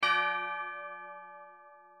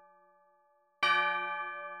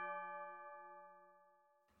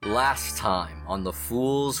Last time on the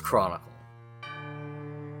Fool's Chronicle.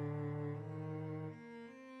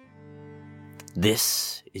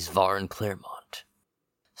 This is Varin Claremont,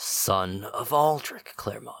 son of Aldrich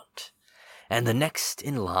Claremont, and the next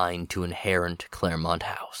in line to inherit Claremont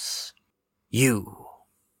House. You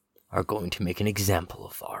are going to make an example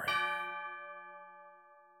of Varin.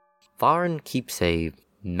 Varin keeps a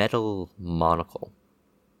metal monocle,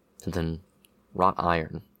 something wrought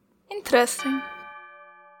iron. Interesting.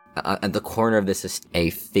 At the corner of this is a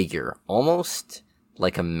figure, almost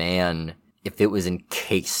like a man if it was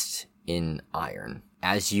encased in iron.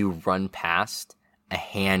 As you run past, a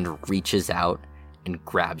hand reaches out and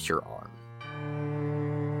grabs your arm.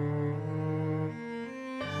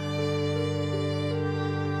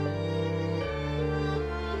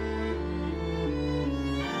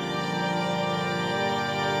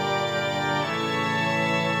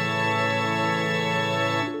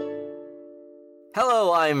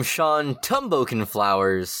 Hello, I'm Sean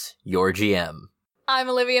Tumbokenflowers, your GM. I'm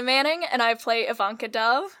Olivia Manning, and I play Ivanka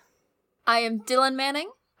Dove. I am Dylan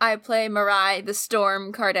Manning. I play Marai the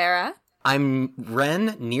Storm Cardera. I'm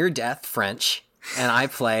Ren Near Death French, and I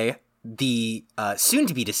play the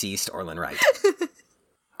soon-to-be-deceased Orlin Wright.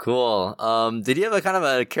 Cool. Did you have a kind of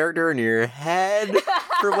a character in your head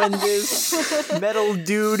for when this metal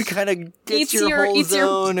dude kind of gets your whole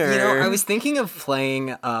zone? Or... You know, I was thinking of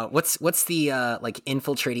playing, what's the, like,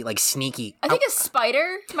 infiltrating, like, sneaky... I think a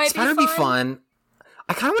spider might be fun. Spider would be fun.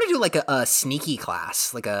 I kind of want to do, like, a sneaky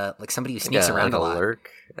class, like somebody who sneaks around a lot. Lurk.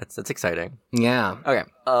 That's exciting. Yeah. Okay.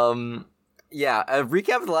 Yeah, a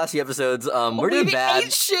recap of the last few episods. We're doing bad. We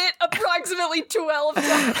ate shit approximately 12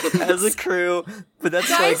 times. As a crew, but that's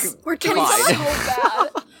Guys, like... we're getting so bad.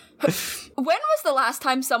 When was the last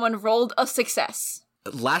time someone rolled a success?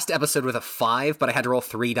 Last episode with a 5, but I had to roll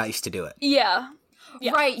 3 dice to do it. Yeah.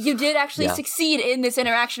 Right, you did actually succeed in this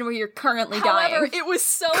interaction where you're currently dying. However, it was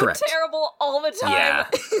so terrible all the time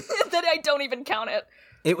that I don't even count it.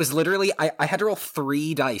 It was literally, I had to roll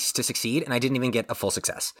 3 dice to succeed, and I didn't even get a full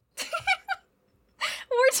success.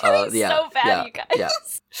 We're doing so bad, you guys. Yeah.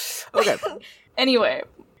 Okay. Anyway.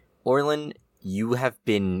 Orlin, you have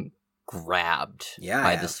been grabbed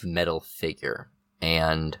by this metal figure,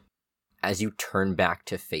 and as you turn back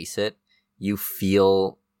to face it, you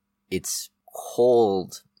feel its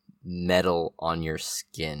cold metal on your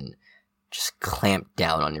skin just clamped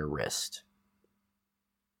down on your wrist.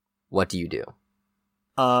 What do you do?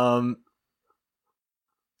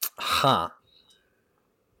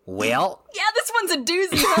 Well. Yeah, this one's a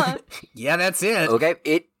doozy, huh? Yeah, that's it. Okay,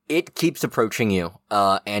 it keeps approaching you,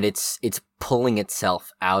 and it's pulling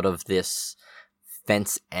itself out of this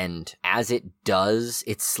fence end. As it does,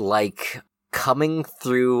 it's like coming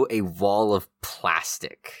through a wall of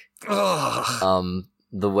plastic. Ugh.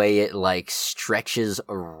 The way it like stretches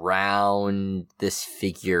around this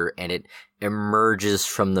figure and it emerges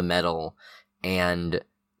from the metal, and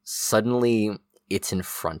suddenly it's in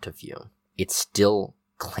front of you. It's still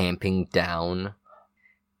clamping down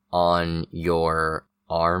on your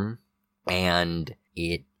arm, and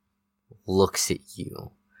it looks at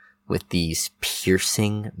you with these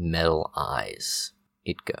piercing metal eyes.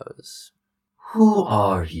 It goes, "Who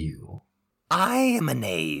are you?" "I am a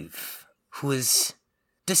knave who has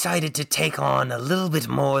decided to take on a little bit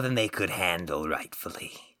more than they could handle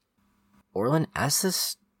rightfully." Orlin, as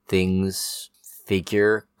this thing's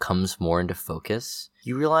figure comes more into focus,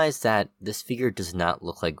 you realize that this figure does not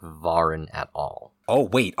look like Varin at all. Oh,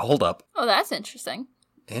 wait, hold up. Oh, that's interesting.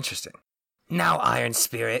 Interesting. "Now, Iron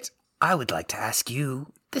Spirit, I would like to ask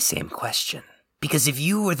you the same question. Because if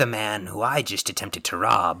you were the man who I just attempted to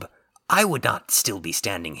rob, I would not still be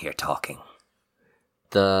standing here talking."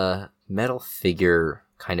 The metal figure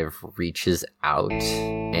kind of reaches out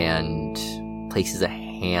and places a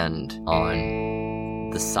hand on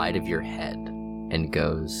the side of your head and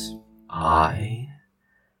goes, "I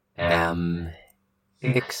am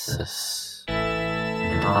Ixis,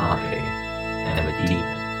 and I am a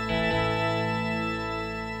demon.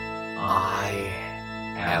 I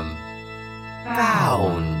am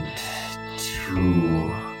bound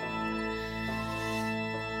to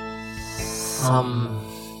someone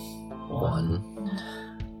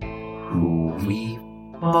who we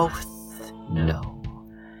both know."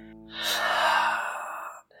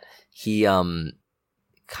 He,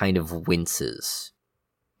 kind of winces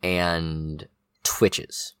and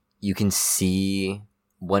twitches. You can see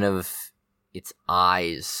one of its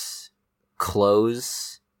eyes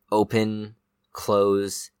close, open,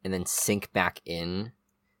 close, and then sink back in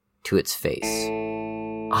to its face.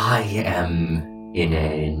 "I am in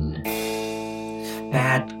a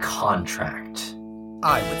bad contract."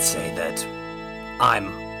 I would say that I'm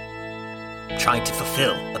trying to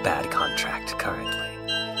fulfill a bad contract currently.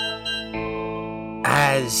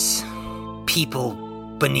 As people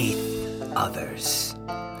beneath others,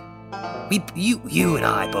 you and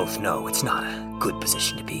I both know it's not a good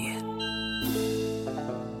position to be in.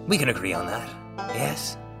 We can agree on that,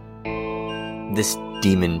 yes? This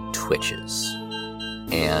demon twitches,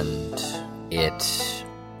 and it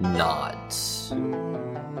nods.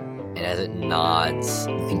 And as it nods,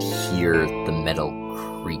 you can hear the metal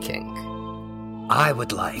creaking. I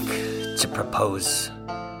would like to propose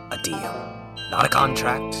a deal. Not a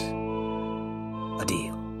contract, a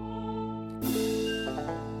deal.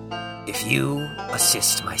 If you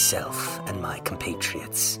assist myself and my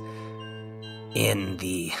compatriots in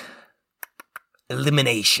the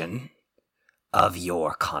elimination of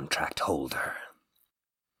your contract holder,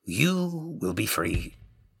 you will be free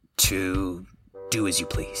to do as you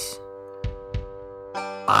please.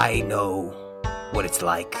 I know what it's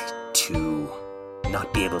like to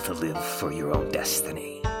not be able to live for your own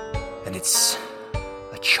destiny. And it's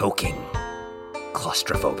a choking,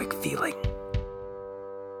 claustrophobic feeling.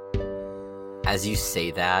 As you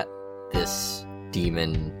say that, this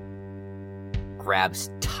demon grabs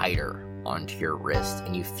tighter onto your wrist,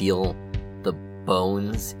 and you feel the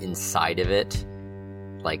bones inside of it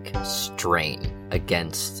like strain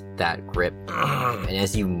against that grip. And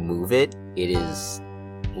as you move it, it is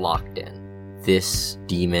locked in. This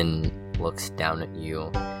demon looks down at you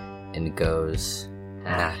and goes,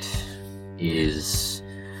 "That is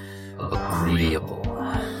agreeable.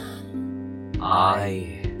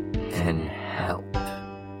 I can help,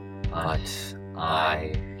 but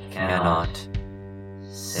I cannot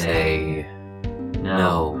say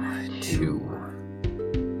no to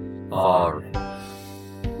Varin.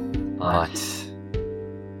 But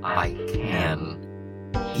I can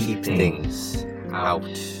keep things out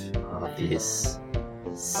of his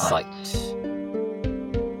sight."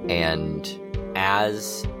 And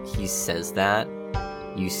as he says that,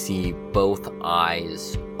 you see both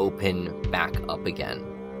eyes open back up again,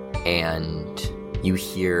 and you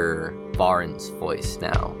hear Varin's voice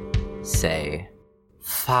now say,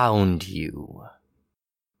 "Found you."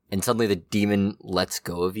 And suddenly the demon lets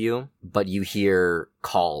go of you, but you hear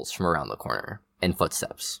calls from around the corner and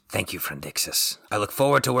footsteps. Thank you, friend Ixis. I look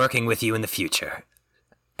forward to working with you in the future.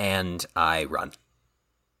 And I run.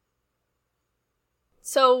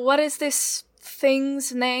 So what is this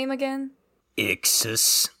thing's name again?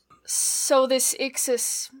 Ixis. So this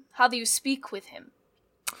Ixis, how do you speak with him?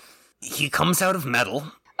 He comes out of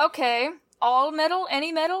metal. Okay, all metal?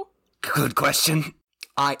 Any metal? Good question.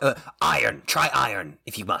 Iron. Try iron,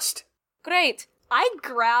 if you must. Great. I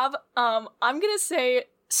grab, I'm gonna say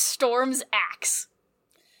Storm's axe.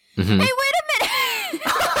 Mm-hmm. Hey, wait a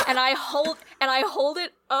minute! and I hold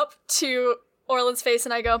it up to Orland's face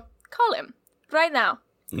and I go, "Call him. Right now."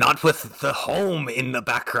 Not with the home in the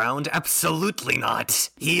background. Absolutely not.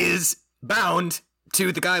 He is bound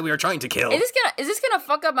to the guy we are trying to kill. Is this gonna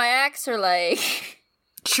fuck up my axe or like...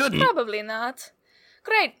 Shouldn't. Probably not.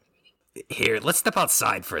 Great. Here, let's step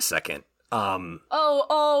outside for a second.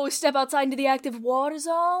 Step outside into the active water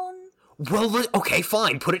zone? Well, okay,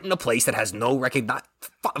 fine. Put it in a place that has no recognize.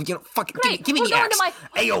 Fuck. Great. Give me the axe.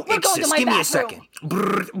 Ayo, Ixis, give me a second.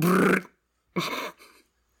 Brr, brr.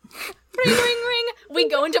 Ring, ring, ring. We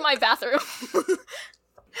go into my bathroom.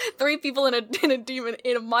 3 people in a demon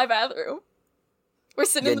in my bathroom. We're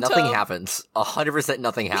sitting in the nothing tub. happens. 100%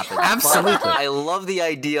 nothing happens. Absolutely. But I love the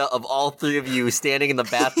idea of all 3 of you standing in the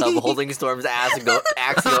bathtub holding Storm's axe and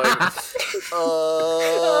axe going,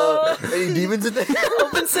 any demons in there?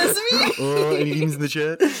 Open sesame. Any demons in the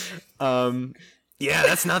chat? Yeah,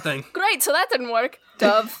 that's nothing. Great, so that didn't work.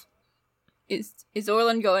 Dove, is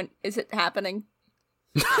Orland going? Is it happening?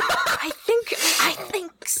 I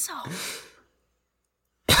think so.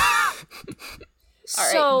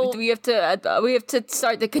 All right, we have to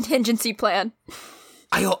start the contingency plan.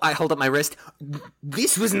 I hold up my wrist.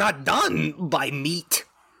 This was not done by meat.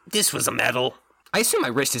 This was a metal. I assume my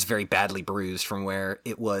wrist is very badly bruised from where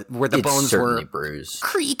it was, where the It's bones certainly were bruised.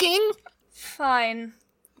 creaking. Fine.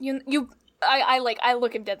 I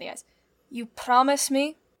look him dead in the eyes. You promise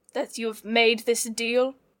me that you've made this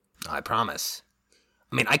deal? I promise.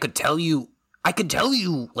 I mean, I could tell you,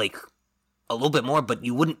 like, a little bit more, but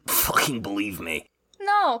you wouldn't fucking believe me.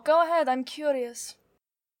 No, go ahead, I'm curious.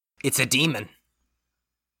 It's a demon.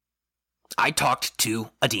 I talked to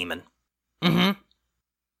a demon. Mm-hmm.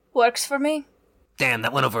 Works for me. Damn,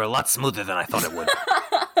 that went over a lot smoother than I thought it would.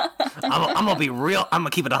 I'm gonna be real, I'm gonna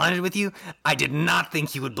keep it 100 with you. I did not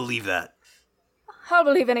think you would believe that. I'll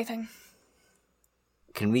believe anything.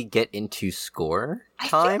 Can we get into score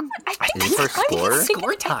time? I think Is this our score?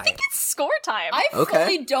 Score time. it's score time. I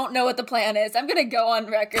fully don't know what the plan is. I'm gonna go on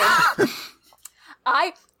record.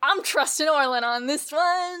 I'm trusting Orlin on this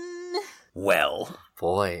one. Well,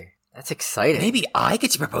 Boy, that's exciting. maybe I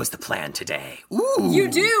get to propose the plan today. Ooh. You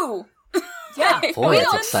do! Yeah, Boy, we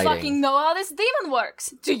that's don't exciting. fucking know how this demon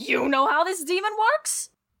works. Do you know how this demon works?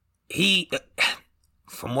 He,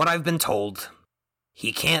 from what I've been told,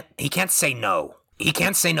 he can't say no. He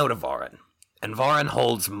can't say no to Varan. And Varan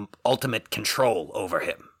holds ultimate control over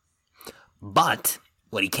him. But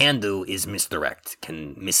what he can do is misdirect,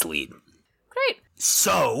 can mislead. Great.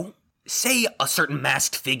 So, say a certain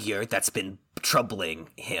masked figure that's been troubling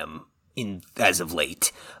him as of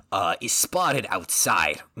late is spotted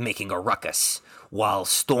outside making a ruckus while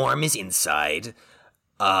Storm is inside,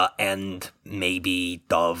 and maybe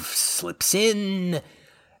Dove slips in,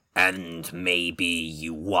 and maybe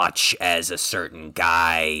you watch as a certain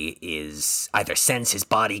guy is either sends his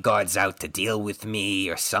bodyguards out to deal with me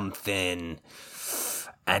or something,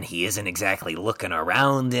 and he isn't exactly looking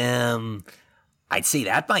around him. I'd say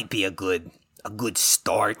that might be a good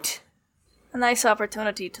start. A nice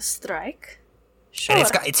opportunity to strike. Sure. And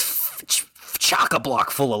it's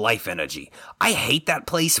chock-a-block full of life energy. I hate that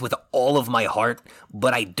place with all of my heart,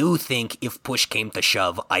 but I do think if push came to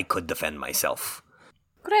shove, I could defend myself.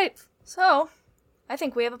 Great. So, I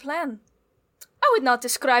think we have a plan. I would not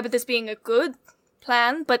describe it as being a good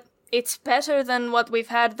plan, but it's better than what we've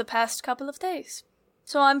had the past couple of days.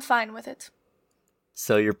 So I'm fine with it.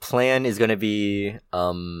 So your plan is going to be,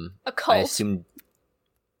 A cult. I assume,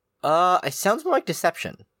 it sounds more like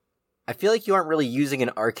deception. I feel like you aren't really using an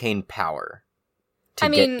arcane power to I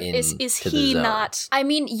mean, get is into he the zone. not? I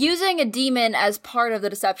mean, using a demon as part of the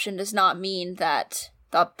deception does not mean that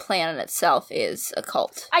the plan in itself is a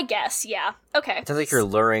cult. I guess, yeah. Okay. It sounds like you're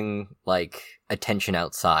luring, like, attention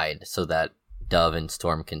outside so that Dove and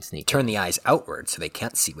Storm can sneak Turn the eyes outward so they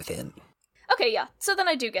can't see within. Okay, yeah. So then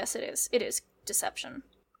I do guess it is. It is deception.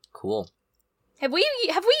 Cool. Have we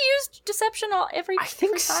used deception every I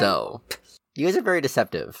think every time? so. You guys are very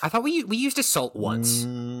deceptive. I thought we used assault once.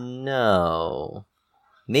 No.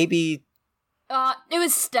 Maybe It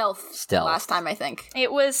was stealth. Stealth. Last time, I think.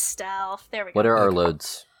 It was stealth. There we go. what are our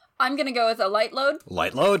loads? I'm gonna go with a light load.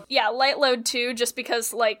 Light load. Yeah, light load too, just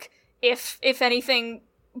because, like, if anything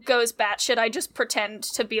goes batshit, I just pretend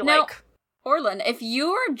to be Now, like... Orlin, if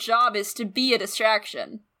your job is to be a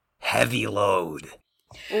distraction, Heavy load.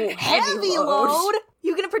 heavy load.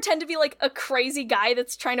 You gonna pretend to be, like, a crazy guy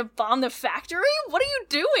that's trying to bomb the factory? What are you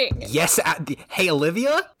doing? Yes. Hey,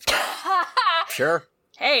 Olivia. Sure.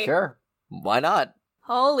 Hey, Sure. Why not?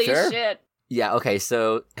 holy Sure. shit. Yeah, okay,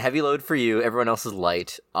 so heavy load for you, everyone else is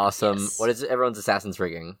light. Awesome. Yes. What is everyone's assassin's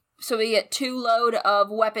rigging? So we get 2 load of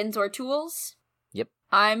weapons or tools. Yep.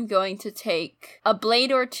 I'm going to take a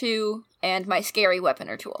blade or 2 and my scary weapon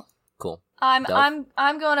or tool. Cool. I'm Dove?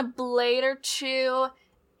 going to blade or 2,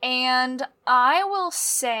 and I will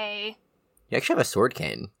say You actually have a sword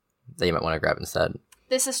cane that you might want to grab instead.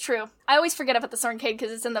 this is true. I always forget about the sword cane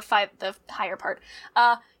because it's in the higher part.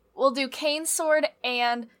 We'll do cane sword,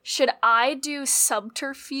 and should I do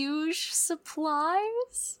subterfuge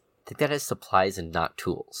supplies? I think that has supplies and not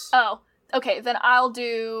tools. Oh, okay. Then I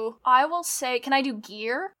will say, can I do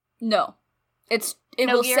gear? No. It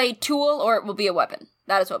No will gear? say tool or it will be a weapon.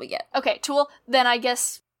 That is what we get. Okay, tool. Then I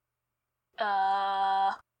guess.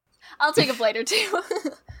 I'll take a blade or 2.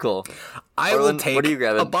 Cool. I Orlin, will take what are you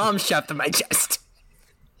grabbing? a bomb shoved to my chest.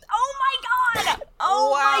 Oh my god!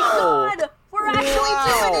 Oh Wow. my god! We're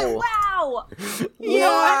actually doing it! Wow!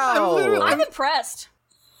 Wow. I'm impressed.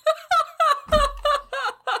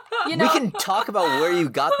 You know, We can talk about where you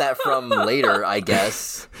got that from later, I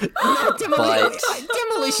guess.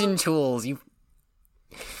 Demolition tools. You.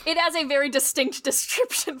 it has a very distinct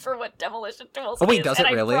description for what demolition tools Oh, wait, is, does it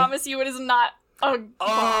and really? I promise you it is not a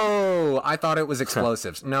Oh, I thought it was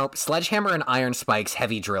explosives. Nope. Sledgehammer and iron spikes.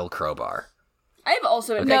 Heavy drill crowbar. I have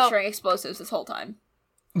also been No. picturing explosives this whole time.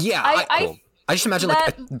 Yeah. I I just imagine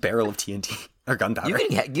like a barrel of TNT or gunpowder.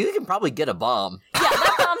 You can probably get a bomb. yeah,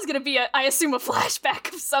 that bomb's gonna be I assume a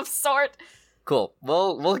flashback of some sort. Cool.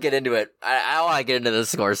 We'll get into it. I want to get into the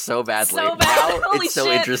score so badly. So bad. Now Holy it's so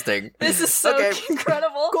shit. interesting. This is so Okay.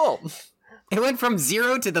 incredible. Cool. It went from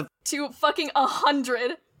 0 to the. To fucking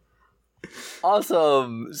 100.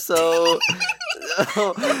 Awesome. So,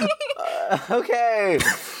 okay.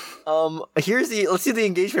 Let's do the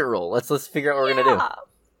engagement roll. Let's figure out what we're gonna do.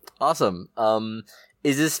 Awesome.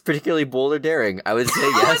 Is this particularly bold or daring? I would say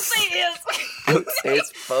yes. I would say yes. I would say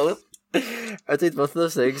it's both. I'd say it's both of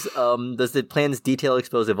those things. Does the plan's detail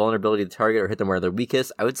expose a vulnerability to the target or hit them where they're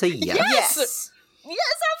weakest? I would say yes. Yes! Yes,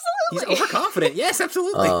 He's absolutely. overconfident. Yes,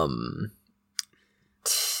 absolutely.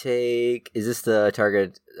 take... Is this the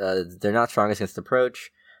target? They're not strongest against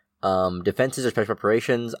approach. Defenses or special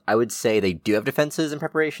preparations. I would say they do have defenses and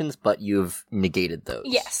preparations, but you've negated those.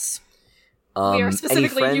 Yes. We are specifically any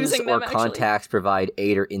friends using or them, contacts provide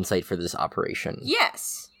aid or insight for this operation?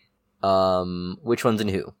 Yes. Which ones and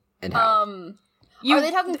who? And how? Are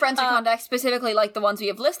they talking friends or contacts, specifically like the ones we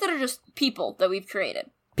have listed, or just people that we've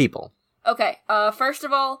created? People. Okay, first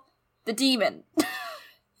of all, the demon.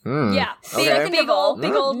 Yeah. Okay. Second of all,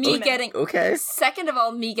 Big old me demon. getting... Okay. Second of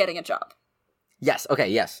all, me getting a job. Yes, okay,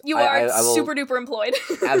 yes. You are I will, super duper employed.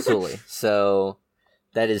 Absolutely. So,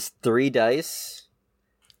 that is 3 dice.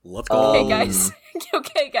 Let's go. Okay, guys.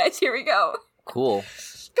 Okay, guys, here we go. Cool.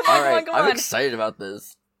 Come on, Alright, come on. I'm excited about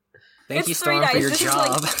this. Thank It's you, 3 Storm, for dice. your This is,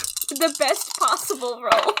 job. like, the best possible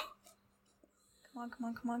roll. Come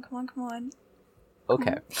on.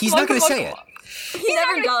 Okay. He's Come not on, going to come say on, it. He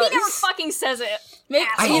never does. He never fucking says it. Maybe,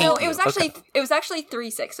 Asshole. you know, hate it was you. actually Okay. it was actually 3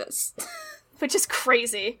 6s. Which is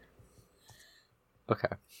crazy. Okay.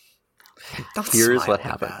 Don't Here's smile what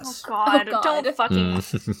like happens. that. God, Oh, God. don't fucking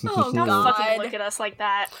Oh don't God. fucking look at us like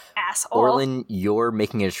that, asshole. Orlin, you're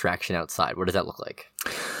making a distraction outside. What does that look like?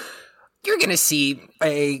 You're going to see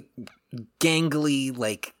a gangly,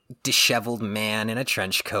 like, disheveled man in a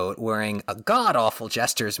trench coat wearing a god-awful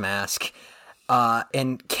jester's mask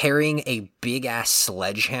and carrying a big-ass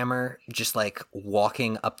sledgehammer just, like,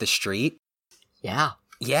 walking up the street. Yeah.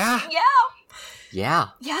 Yeah? Yeah.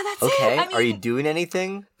 Yeah, that's Okay. it. I mean, Are you doing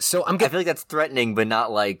anything? So I'm I feel like that's threatening, but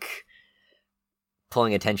not like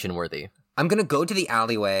pulling attention worthy. gonna go to the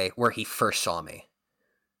alleyway where he first saw me.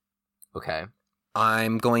 Okay.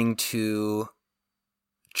 I'm going to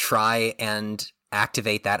try and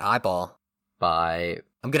activate that eyeball. By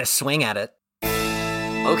I'm gonna swing at it.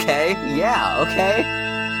 okay.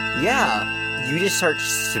 Yeah. You just start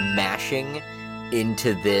smashing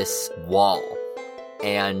into this wall.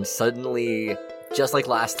 And suddenly, just like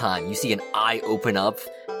last time, you see an eye open up,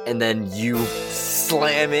 and then you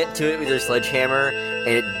slam into it with your sledgehammer, and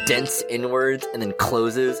it dents inwards, and then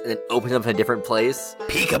closes, and then opens up in a different place.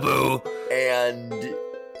 Peekaboo! And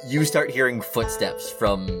you start hearing footsteps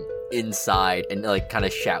from inside, and like kind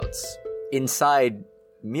of shouts. Inside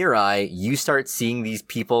Mirai, you start seeing these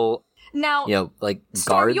people, now, like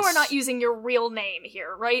Storm, guards. you are not using your real name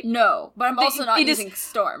here, right? No, but I'm also not it is- using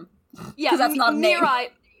Storm. Yeah, 'Cause that's not a name.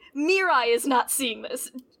 Mirai is not seeing this.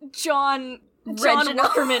 John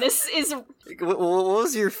Reginald. Wickerman is What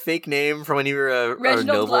was your fake name from when you were a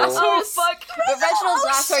Reginald noble? Glasshorse. oh fuck. But Reginald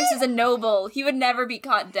Glasshorse is a noble. He would never be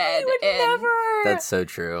caught dead. He would and never. That's so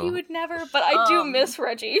true. He would never. But I do miss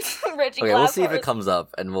Reggie. Reggie. Okay, we'll see if it Glasshorse. comes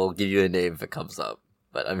up, and we'll give you a name if it comes up.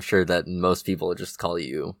 But I'm sure that most people just call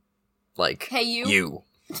you, like, Hey, you. You.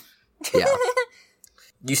 Yeah.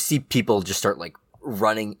 You see people just start, like,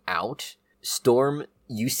 running out. Storm,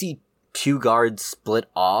 you see 2 guards split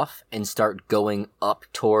off and start going up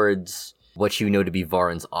towards what you know to be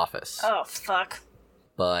Varen's office. Oh fuck.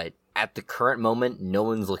 But at the current moment, no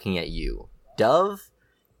one's looking at you. Dove,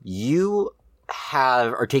 you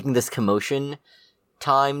are taking this commotion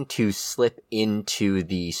time to slip into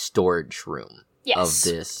the storage room Yes.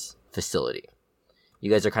 of this facility.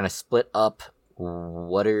 You guys are kind of split up.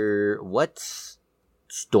 What's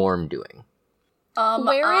Storm doing?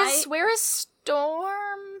 Where is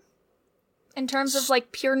Storm in terms of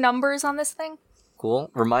like pure numbers on this thing?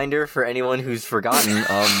 Cool. Reminder for anyone who's forgotten,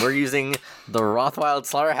 we're using the Rothwild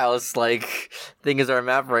Slaughterhouse, like, thing as our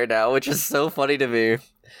map right now, which is so funny to me.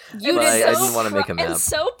 You But did I so didn't want to make a map. And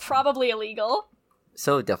so probably illegal.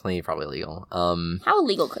 So definitely probably illegal. How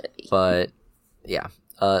illegal could it be? But yeah.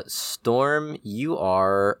 Storm, you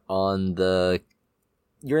are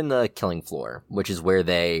you're in the killing floor, which is where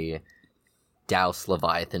they douse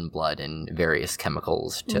Leviathan blood and various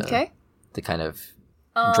chemicals to kind of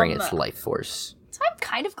drain its life force. So I'm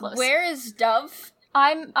kind of close. Where is Dove?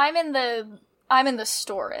 I'm in the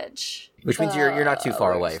storage. Which means you're not too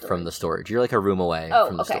far away where's from the storage. You're like a room away Oh,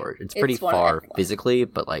 from the okay. storage. It's pretty It's one of far everyone. physically,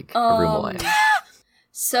 but like a room away.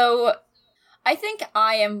 So, I think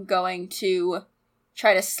I am going to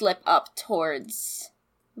try to slip up towards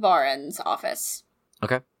Varen's office.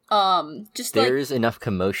 Okay. Just like There's enough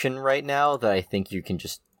commotion right now that I think you can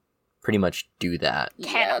just pretty much do that.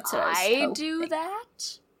 Can that's what was I hoping. do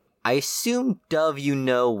that? I assume, Dove, you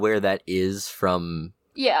know where that is from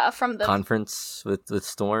Yeah, from the conference with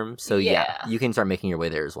Storm. So yeah, you can start making your way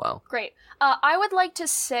there as well. Great. I would like to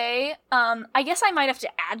say, I guess I might have to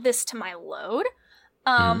add this to my load.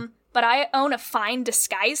 But I own a fine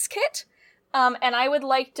disguise kit, and I would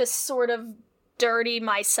like to sort of dirty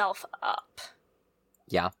myself up.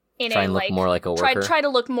 Yeah. In Try a, and look like, more like a worker. Try to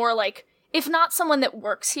look more like if not someone that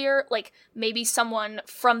works here, like, maybe someone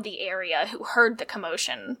from the area who heard the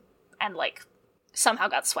commotion and, like, somehow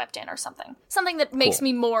got swept in or something. Something that makes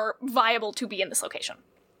me more viable to be in this location.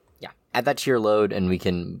 Yeah. Add that to your load, and we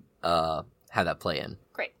can have that play in.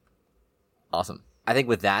 Great. Awesome. I think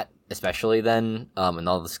with that, especially then, and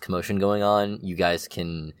all this commotion going on, you guys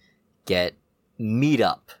can meet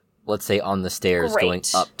up, let's say, on the stairs going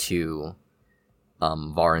up to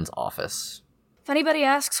Varen's office. If anybody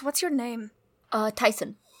asks, what's your name?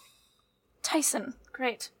 Tyson. Tyson.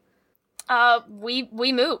 Great.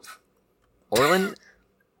 We move. Orlin,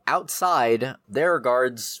 outside, there are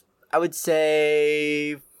guards, I would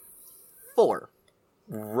say 4,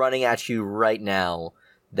 running at you right now.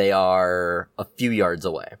 They are a few yards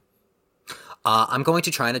away. I'm going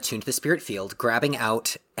to try and attune to the spirit field, grabbing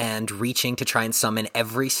out and reaching to try and summon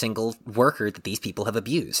every single worker that these people have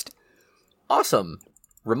abused. Awesome.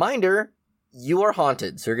 Reminder, you are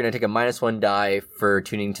haunted, so you're going to take a -1 die for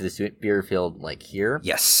tuning to the spirit field, like here.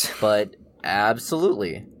 Yes. But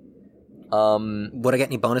absolutely. Would I get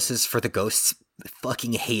any bonuses for the ghosts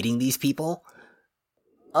fucking hating these people?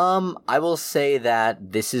 I will say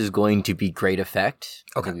that this is going to be great effect.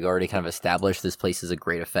 Okay. I think we already kind of established this place is a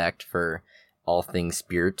great effect for all things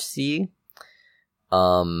spirit-y.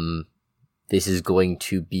 This is going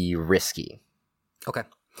to be risky. Okay.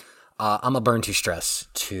 I'm a burn 2 stress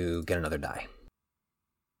to get another die.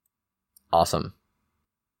 Awesome.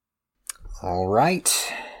 All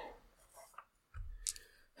right.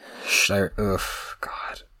 Should I... Ugh,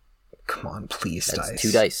 God. Come on, please, That's dice.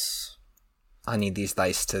 2 dice. I need these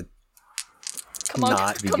dice to Come on,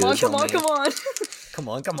 not be come good on, for come on, me. come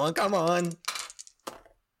on. Come on.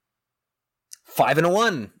 5 and a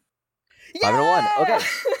 1. 5 and a 1.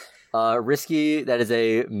 Okay. Risky, that is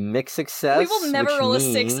a mixed success. We will never which roll a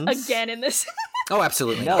means... 6 again in this. Oh,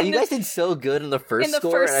 absolutely. No, not. you guys did so good in the first in the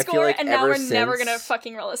score, first and I score, feel like and now ever we're never since, gonna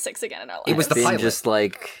fucking roll a 6 again in our lives. It was the been pilot. just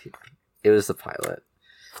like, it was the pilot.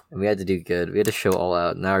 And we had to do good. We had to show all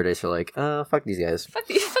out. Now our dice are like, fuck these guys. Fuck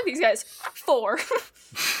these guys. 4.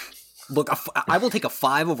 Look, I will take a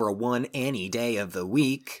 5 over a 1 any day of the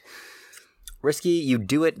week. Risky, you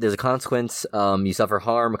do it. There's a consequence. You suffer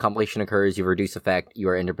harm. A compilation occurs. You have a reduced effect. You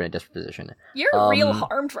are in a desperate position. You're real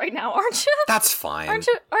harmed right now, aren't you? That's fine. Aren't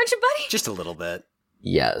you, buddy? Just a little bit.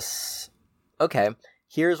 Yes. Okay.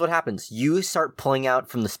 Here's what happens. You start pulling out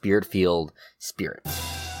from the spirit field spirits.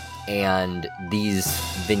 And these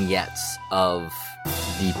vignettes of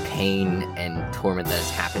the pain and torment that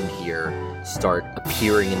has happened here start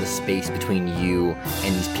appearing in the space between you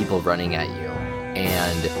and these people running at you.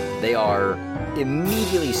 And they are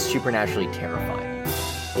immediately supernaturally terrifying.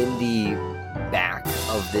 In the back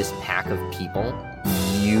of this pack of people,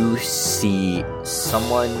 you see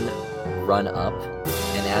someone run up,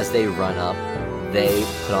 and as they run up, they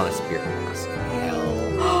put on a spirit mask.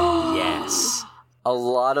 Hell yes. A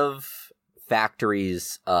lot of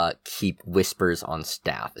factories keep whispers on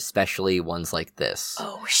staff, especially ones like this.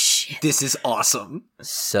 Oh, shit. This is awesome.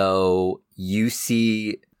 So you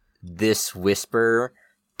see this whisper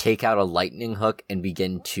take out a lightning hook and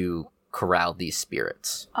begin to corral these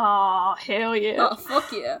spirits. Aw, hell yeah. Oh,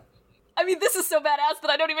 fuck yeah. I mean, this is so badass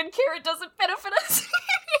that I don't even care. It doesn't benefit us.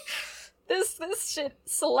 This shit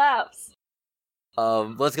slaps.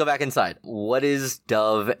 Let's go back inside. What is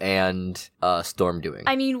Dove and Storm doing?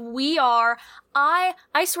 I mean, we are... I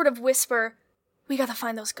sort of whisper, we gotta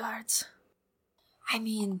find those guards. I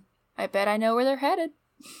mean, I bet I know where they're headed.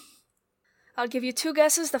 I'll give you 2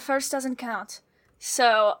 guesses. The first doesn't count.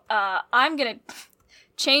 So, I'm gonna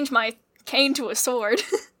change my cane to a sword.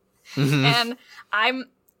 And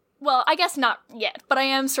well, I guess not yet, but I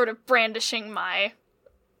am sort of brandishing my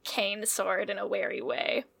cane sword in a wary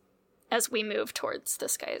way as we move towards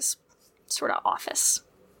this guy's sort of office.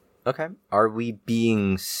 Okay. Are we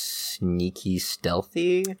being sneaky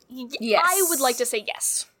stealthy? Yes. I would like to say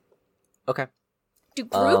yes. Okay. Do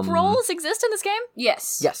group roles exist in this game?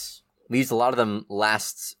 Yes. Yes. We used a lot of them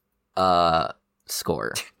last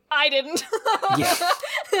score. I didn't. Yeah.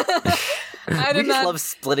 I We did just not. love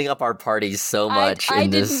splitting up our parties so much I in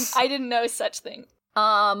didn't. this. I didn't know such thing.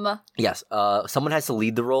 Yes, someone has to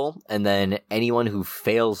lead the roll, and then anyone who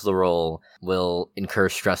fails the roll will incur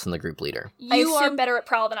stress on the group leader. You are assume- better at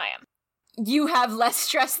prowl than I am. You have less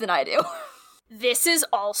stress than I do. This is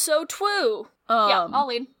also true. Yeah, I'll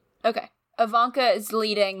lead. Okay. Ivanka is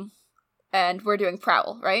leading, and we're doing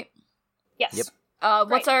prowl, right? Yes. Yep.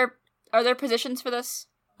 What's are there positions for this?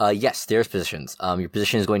 Yes, there's positions. Your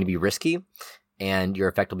position is going to be risky, and your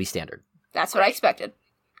effect will be standard. That's what I expected.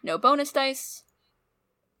 No bonus dice.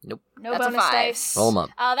 Nope. No That's a bonus 5. dice. Roll 'em up.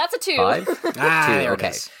 That's a 2. 5? Ah, 2, there it okay.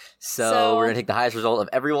 is. So we're gonna take the highest result of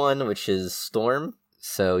everyone, which is Storm.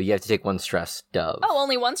 So you have to take 1 stress, Dove. Oh,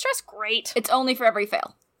 only 1 stress? Great. It's only for every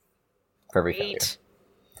fail. For every failure.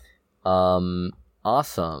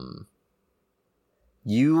 Awesome.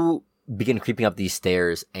 You begin creeping up these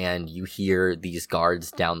stairs, and you hear these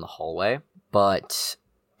guards down the hallway. But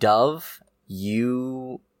Dove,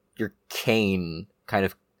 your cane kind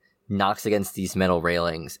of knocks against these metal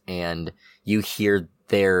railings, and you hear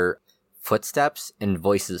their footsteps and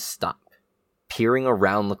voices stop. Peering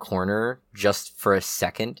around the corner just for a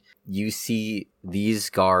second, you see these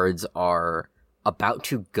guards are about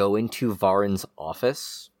to go into Varen's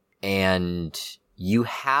office, and you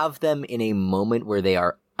have them in a moment where they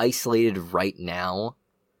are isolated right now,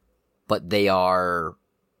 but they are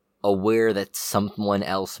aware that someone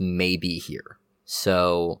else may be here.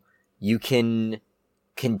 So you can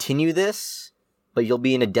continue this, but you'll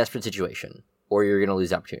be in a desperate situation, or you're going to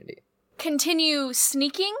lose opportunity. Continue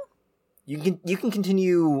sneaking? You can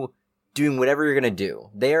continue doing whatever you're going to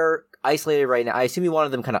do. They're isolated right now. I assume you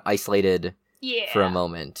wanted them kind of isolated for a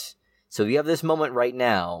moment. So you have this moment right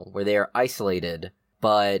now where they are isolated,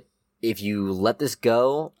 but if you let this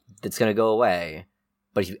go, it's going to go away.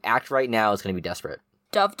 But if you act right now, it's going to be desperate.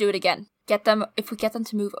 Dove, do it again. If we get them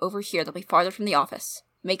to move over here, they'll be farther from the office.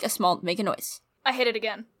 Make a noise. I hit it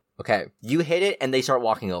again. Okay, you hit it and they start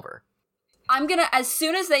walking over. As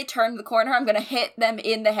soon as they turn the corner, I'm gonna hit them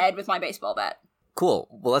in the head with my baseball bat. Cool.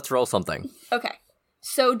 Well, let's roll something. Okay.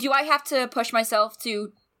 So, do I have to push myself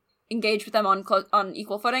to engage with them on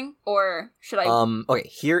equal footing, or should I? Okay.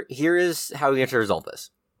 Here is how we have to resolve this.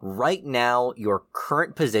 Right now, your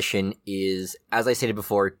current position is, as I stated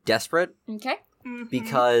before, desperate. Okay.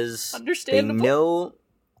 Because they know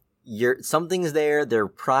something's there. They're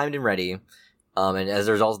primed and ready. And as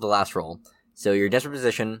a result of the last roll, so your desperate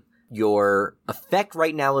position. Your effect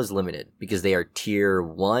right now is limited because they are tier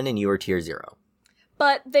 1 and you are tier 0.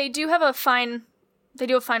 But they do have fine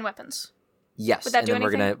weapons. Yes, Would that and do then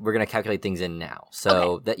anything? we're gonna calculate things in now.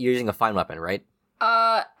 So that you're using a fine weapon, right?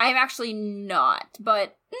 I'm actually not,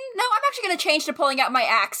 but no, I'm actually gonna change to pulling out my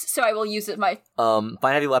axe, so I will use it fine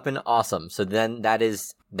heavy weapon, awesome. So then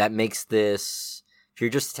that makes this, if you're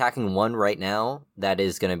just attacking one right now, that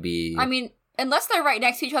is gonna be, I mean, unless they're right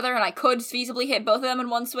next to each other and I could feasibly hit both of them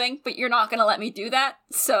in one swing, but you're not gonna let me do that,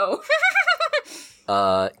 so.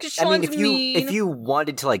 I mean, if you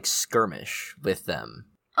wanted to, like, skirmish with them.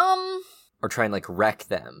 Or try and, like, wreck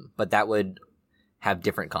them, but that would have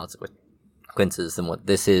different consequences than what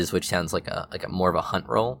this is, which sounds like a more of a hunt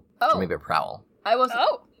roll. Oh. Or maybe a prowl. I wasn't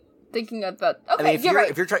thinking about, okay, I mean, you're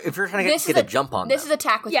right. If you're trying to get a jump on This them. is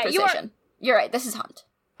attack with precision. You're right, this is hunt.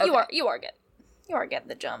 Okay. You are getting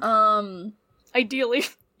the jump. Ideally.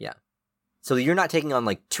 Yeah. So you're not taking on,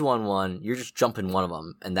 like, 2-on-1, you're just jumping one of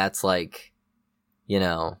them, and that's, like,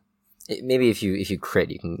 maybe if you crit,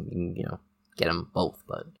 you can get them both,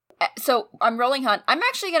 but. So I'm rolling hunt. I'm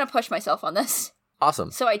actually gonna push myself on this.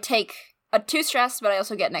 Awesome. So I take a 2 stress, but I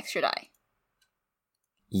also get an extra die.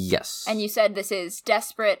 Yes. And you said this is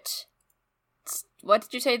desperate. What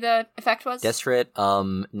did you say the effect was? Desperate.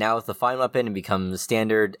 Now with the fine weapon, it becomes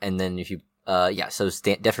standard, and then if you,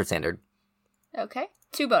 desperate standard. Okay.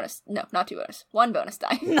 2 bonus. No, not 2 bonus. 1 bonus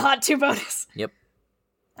die. Not 2 bonus. Yep.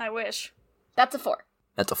 I wish. That's a 4.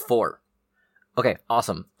 That's a 4. Okay,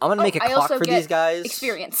 awesome. I'm gonna make a clock for these guys.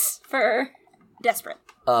 Experience for desperate.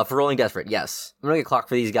 For rolling desperate, yes. I'm gonna make a clock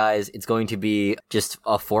for these guys. It's going to be just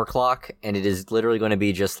a 4 clock, and it is literally going to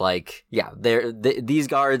be just like, these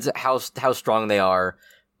guards, how strong they are,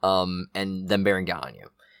 and them bearing down on you.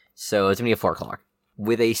 So it's gonna be a 4 clock.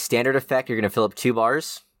 With a standard effect, you're gonna fill up 2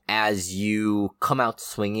 bars as you come out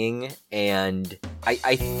swinging, and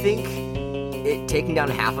I think taking down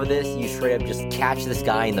half of this, you straight up just catch this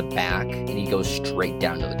guy in the back, and he goes straight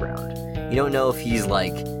down to the ground. You don't know if he's,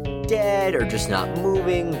 like, dead or just not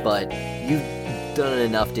moving, but you've done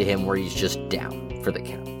enough to him where he's just down for the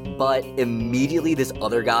count. But immediately this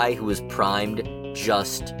other guy who was primed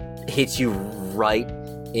just hits you right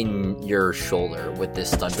in your shoulder with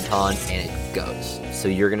this stun baton, and it goes. So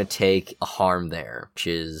you're gonna take a harm there, which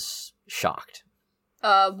is shocked.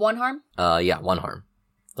 1 harm? Yeah, 1 harm.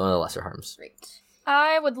 One of the lesser harms. Great.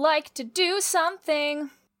 I would like to do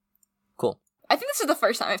something. Cool. I think this is the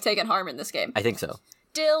first time I've taken harm in this game. I think so.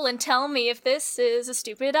 Dylan, tell me if this is a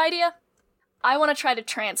stupid idea. I want to try to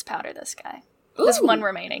trance powder this guy. Ooh. This one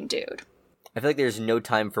remaining dude. I feel like there's no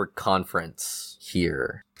time for conference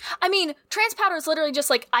here. I mean, trance powder is literally just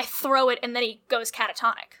like, I throw it and then he goes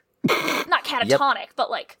catatonic. Not catatonic, but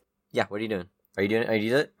like... Yeah, what are you doing? Are you gonna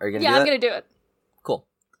do it? Yeah, I'm gonna do it. Cool.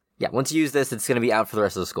 Yeah, once you use this, it's gonna be out for the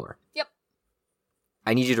rest of the score. Yep.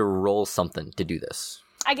 I need you to roll something to do this.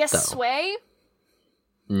 I guess So. sway?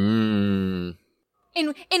 Mm.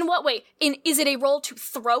 In what way? Is it a roll to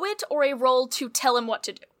throw it or a roll to tell him what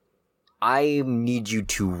to do? I need you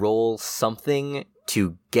to roll something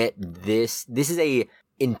to get this. This is a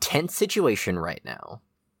intense situation right now,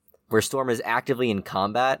 where Storm is actively in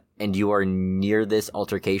combat, and you are near this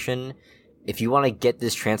altercation. If you want to get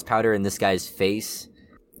this trance powder in this guy's face,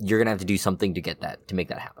 you're gonna have to do something to get that, to make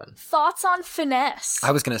that happen. Thoughts on finesse?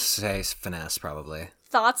 I was gonna say finesse, probably.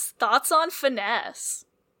 Thoughts on finesse.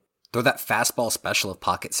 Throw that fastball special of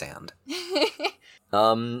pocket sand.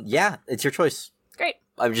 Yeah, it's your choice. Great.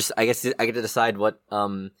 I guess I get to decide what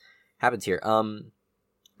happens here.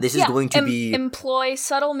 This is going to be employ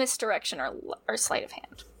subtle misdirection or sleight of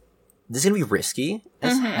hand. this is gonna be risky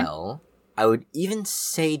as hell. I would even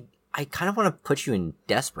say I kind of want to put you in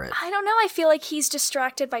desperate. I don't know. I feel like he's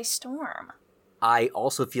distracted by Storm. I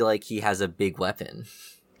also feel like he has a big weapon,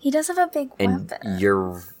 He does have a big and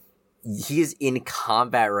weapon, he is in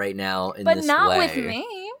combat right now. In but this not way. with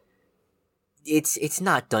me. It's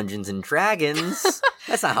not Dungeons and Dragons.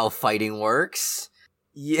 That's not how fighting works.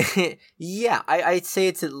 Yeah. I'd say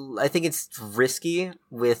I think it's risky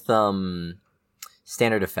with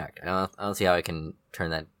standard effect. I don't see how I can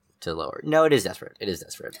turn that to lower. No, it is desperate. It is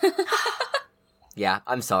desperate. Yeah,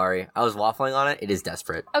 I'm sorry. I was waffling on it. It is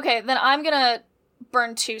desperate. Okay, then I'm gonna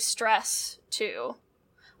burn 2 stress too.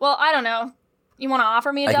 Well, I don't know. You want to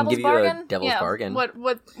offer me a I can devil's give you a bargain? devil's bargain.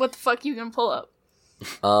 What the fuck you can pull up?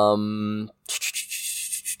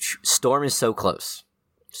 Storm is so close.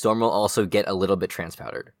 Storm will also get a little bit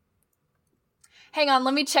transpowdered. Hang on,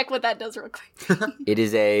 let me check what that does real quick.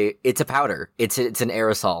 It's a powder. It's an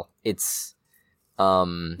aerosol. It's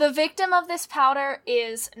The victim of this powder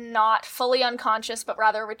is not fully unconscious, but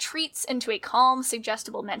rather retreats into a calm,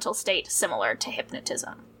 suggestible mental state similar to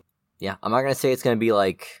hypnotism. yeah. I'm not gonna say it's gonna be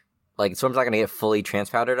like Storm's not gonna get fully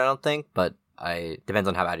transpowdered. I don't think, but depends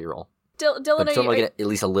on how bad you roll. Dylan, But Storm will get at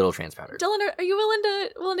least a little transpowdered. Dylan, are you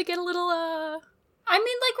willing to get a little I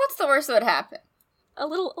mean, like, what's the worst that would happen? a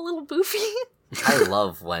little boofy? I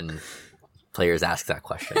love when players ask that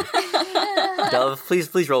question. Dove,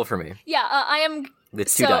 please roll for me. Yeah, I am.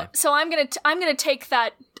 With 2 die. So I'm gonna take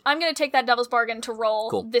that devil's bargain to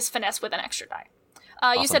roll Cool. this finesse with an extra die.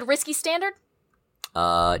 You Awesome. said risky standard,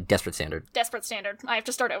 Desperate standard. desperate standard. I have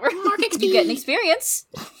to start over. You get an experience.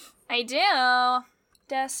 I do.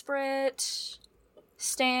 Desperate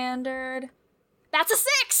standard. That's a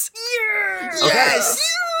 6.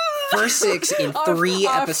 Yes! First 6 in 3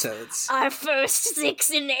 episodes. Our first 6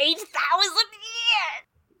 in 8,000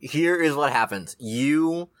 years. Here is what happens.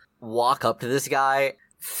 You walk up to this guy,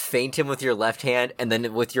 feint him with your left hand, and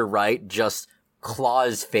then with your right, just claw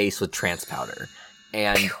his face with trance powder.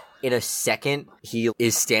 And in a second, he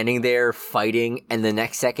is standing there fighting, and the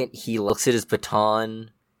next second, he looks at his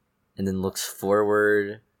baton, and then looks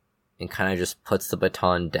forward, and kind of just puts the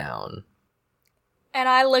baton down. And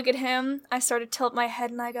I look at him. I sort of tilt my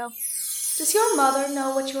head and I go, "Does your mother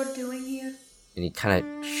know what you're doing here?" And he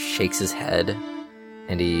kind of shakes his head,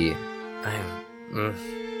 and he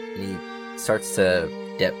starts to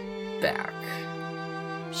dip back.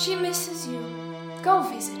 She misses you. Go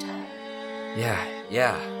visit her. Yeah.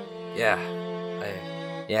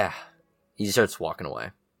 He starts walking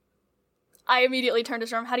away. I immediately turn to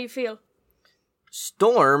Storm. How do you feel?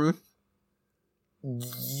 Storm,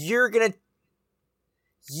 I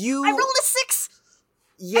rolled a 6.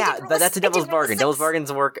 Yeah, but that's a devil's bargain. Devil's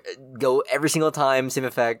bargains go every single time, same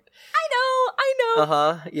effect. I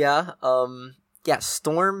know. Yeah. Yeah,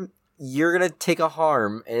 Storm, you're gonna take a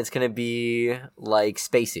harm, and it's gonna be like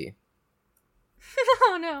spacey.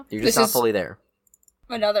 Oh no. You're just This not is- fully there.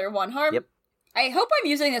 Another 1 harm? Yep. I hope I'm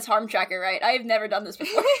using this harm tracker right. I have never done this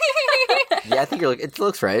before. Yeah, I think it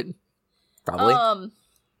looks right. Probably.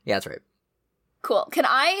 Yeah, that's right. Cool. Can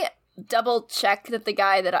I double check that the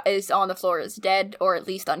guy that is on the floor is dead or at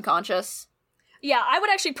least unconscious? Yeah, I would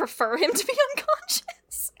actually prefer him to be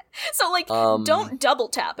unconscious. So, like, Um. don't double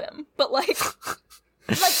tap him, but, like,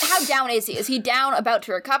 Like, how down is he? Is he down about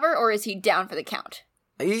to recover or is he down for the count?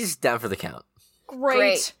 He's down for the count.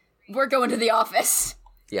 great. We're going to the office.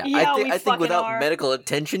 Yeah, Yeah, we I think fucking without are. medical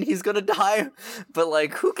attention, he's gonna die. But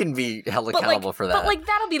like, who can be held accountable for that? But, like,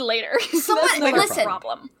 that'll be later. So Someone- that's not listen. a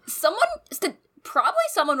problem. Probably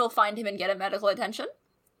someone will find him and get him medical attention.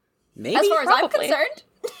 Maybe. As far as I'm probably. concerned.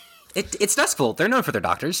 It's Dustful. They're known for their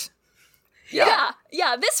doctors. yeah.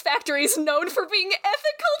 Yeah, this factory is known for being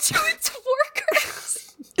ethical to its workers.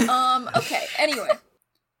 Okay, anyway.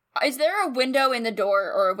 Is there a window in the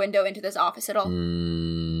door or a window into this office at all?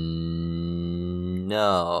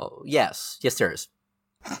 No. Yes, there is.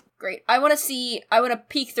 Great. I want to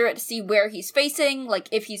peek through it to see where he's facing, like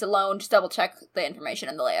if he's alone, just double check the information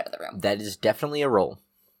and the layout of the room. That is definitely a roll.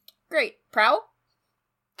 Great. Prowl?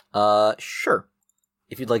 Sure.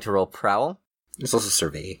 If you'd like to roll prowl. It's also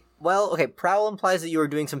survey. Well, okay, prowl implies that you are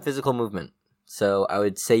doing some physical movement. So I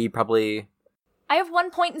would say you probably... I have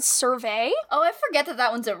 1 point in survey. Oh, I forget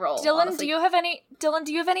that one's a roll. Dylan, honestly. do you have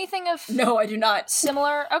anything of No, I do not.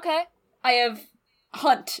 similar? Okay. I have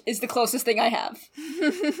hunt is the closest thing I have.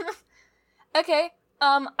 Okay.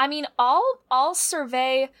 I mean, I'll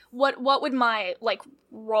survey what would my like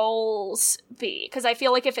rolls be? Because I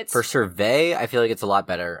feel like if it's For survey, I feel like it's a lot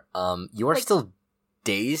better. You are Like- still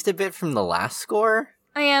dazed a bit from the last score,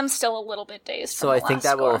 I am still a little bit dazed. so from I the think last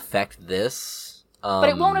that will score. affect this. But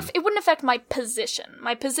it wouldn't affect my position.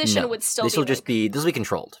 My position No, would still this be will just like, be this will be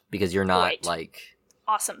controlled because you're not Right. like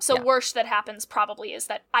awesome. So yeah. worst that happens probably is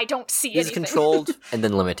that I don't see it's anything. controlled and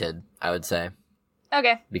then limited. I would say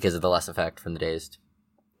Okay. because of the less effect from the dazed.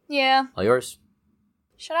 Yeah. All yours.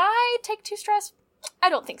 Should I take 2 stress? I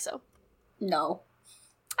don't think so. No.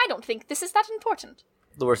 I don't think this is that important.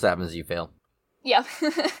 The worst that happens is you fail. Yeah.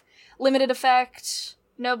 Limited effect.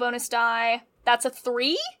 No bonus die. That's a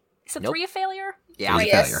 3? Is a Nope. 3 a failure? Yeah. Three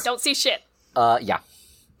yes. failure. Don't see shit. Yeah.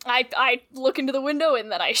 I look into the window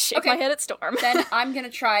and then I shake Okay. my head at Storm. Then I'm gonna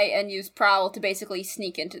try and use prowl to basically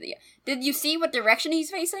sneak into the... Did you see what direction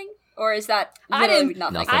he's facing? Or is that I literally didn't-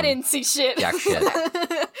 nothing? Nothing. I didn't see shit. Jack shit.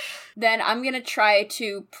 Then I'm gonna try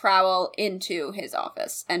to prowl into his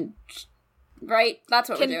office and... Right? That's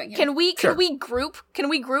what we're doing here. Can we Sure. group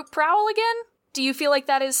Prowl again? Do you feel like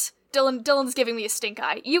that is Dylan's giving me a stink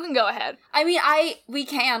eye. You can go ahead. I mean, we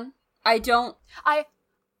can. I don't... I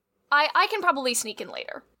can probably sneak in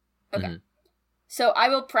later. Okay. Mhm. So I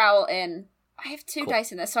will prowl in. I have 2 Cool.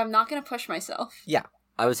 dice in this, so I'm not gonna push myself. Yeah.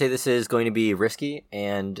 I would say this is going to be risky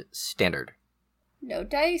and standard. No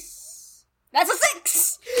dice. That's a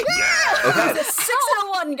 6! Okay. It's a 6 and a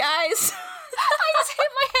 1, guys! I just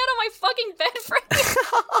hit my head on my fucking bed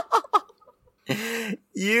frame.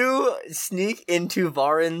 You sneak into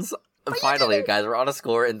Varen's. Finally, guys, we're on a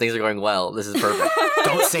score and things are going well. This is perfect.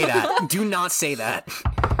 Don't say that. Do not say that.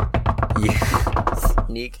 You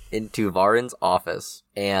sneak into Varen's office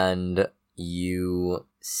and you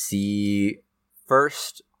see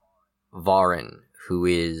first Varen, who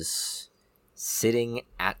is sitting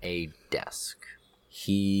at a desk.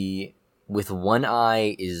 He, with one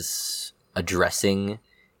eye, is addressing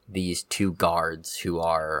these 2 guards who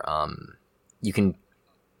are, you can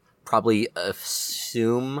probably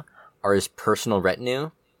assume are his personal retinue.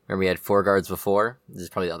 Remember we had 4 guards before? This is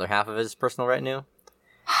probably the other half of his personal retinue.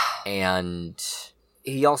 And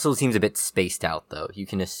he also seems a bit spaced out, though. You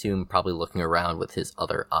can assume probably looking around with his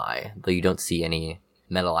other eye, though you don't see any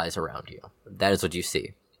metal eyes around you. That is what you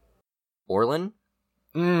see. Orlin,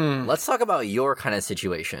 let's talk about your kind of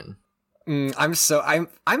situation.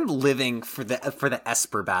 I'm living for the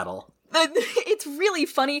Esper battle. It's really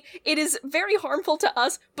funny. It is very harmful to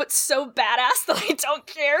us, but so badass that I don't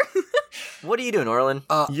care. What are you doing, Orlin?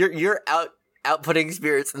 You're outputting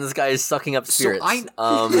spirits, and this guy is sucking up spirits. So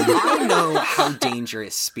I know how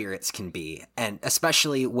dangerous spirits can be, and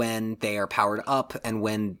especially when they are powered up, and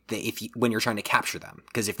when you're trying to capture them,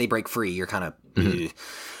 because if they break free, you're kind of. Mhm.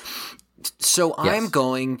 So Yes. I'm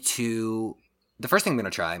going to. The first thing I'm going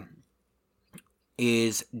to try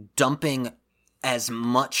is dumping as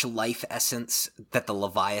much life essence that the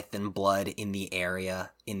Leviathan blood in the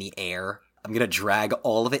air. I'm going to drag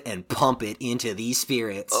all of it and pump it into these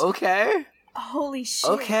spirits. Okay. Holy shit.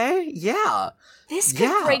 Okay. Yeah. This could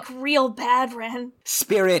Yeah. break real bad, Ren.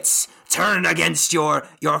 Spirits, turn against your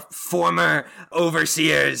former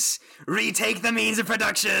overseers. Retake the means of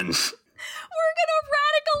production. We're gonna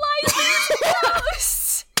radicalize these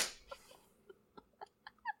ghosts.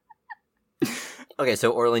 Okay,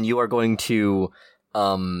 so Orlin, you are going to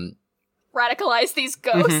Radicalize these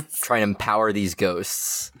ghosts. try and empower these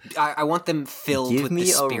ghosts. I want them filled Give with me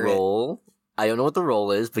the a spirit. roll. I don't know what the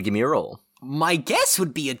roll is, but give me a roll. My guess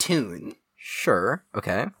would be a tune. Sure.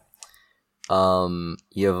 Okay.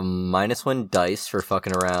 You have a -1 dice for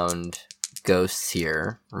fucking around ghosts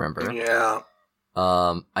here. Remember? Yeah.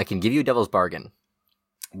 I can give you a devil's bargain.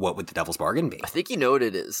 What would the devil's bargain be? I think you know what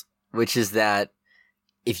it is, which is that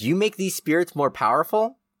if you make these spirits more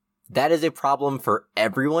powerful, that is a problem for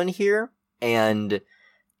everyone here, and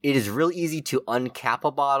it is real easy to uncap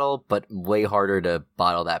a bottle, but way harder to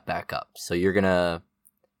bottle that back up. So you're gonna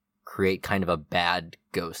create kind of a bad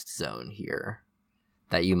ghost zone here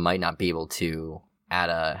that you might not be able to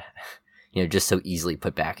just so easily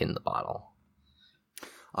put back in the bottle.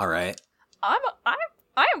 All right. I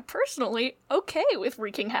am personally okay with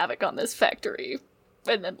wreaking havoc on this factory.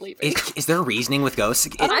 and then leaving. Is there reasoning with ghosts?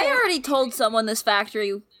 I already told someone this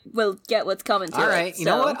factory will get what's coming to it. All right, you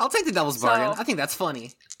know what? I'll take the devil's bargain. So- I think that's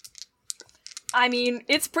funny. I mean,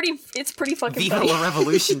 it's pretty fucking Viva funny. la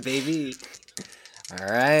revolution, baby. All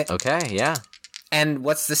right. Okay, yeah. And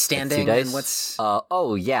what's the Let's see, standing? guys. And what's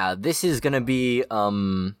Oh yeah, this is gonna be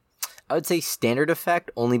I would say standard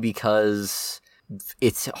effect only because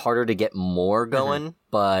it's harder to get more going,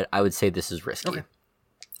 but I would say this is risky. Okay.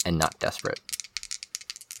 And not desperate.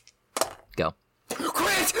 Go.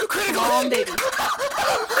 critical? Come on, baby.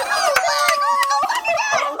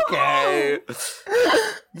 Okay.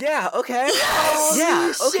 Yeah, okay.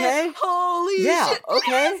 Yeah, okay. Holy Yeah,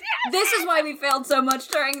 okay. This is why we failed so much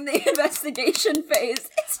during the investigation phase.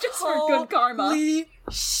 It's just for good karma. Holy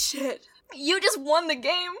shit. You just won the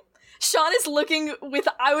game. Sean is looking with,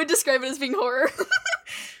 I would describe it as being horror.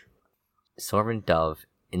 Sovereign Dove,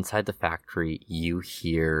 inside the factory, you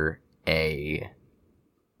hear a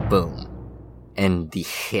boom and the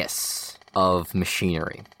hiss of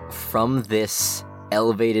machinery. From this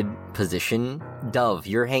elevated position, Dove,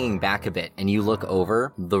 you're hanging back a bit and you look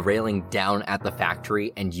over the railing down at the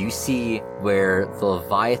factory and you see where the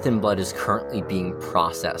Leviathan blood is currently being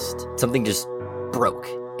processed. Something just broke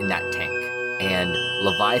in that tank and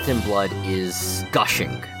Leviathan blood is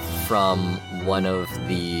gushing from one of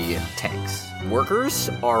the tanks. Workers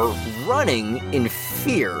are running in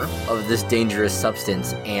fear of this dangerous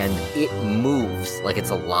substance, and it moves like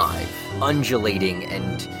it's alive, undulating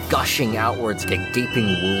and gushing outwards like a gaping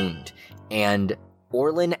wound. And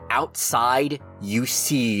Orlin, outside, you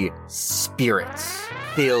see spirits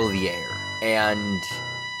fill the air and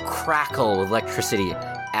crackle electricity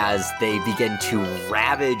as they begin to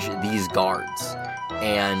ravage these guards.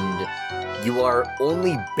 And you are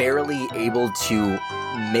only barely able to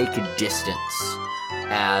make a distance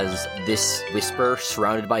as this whisper,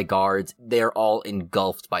 surrounded by guards, they're all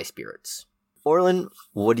engulfed by spirits. Orlin,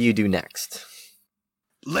 what do you do next?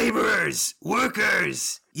 Laborers,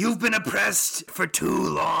 workers, you've been oppressed for too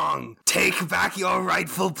long. Take back your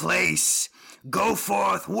rightful place. Go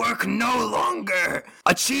forth, work no longer.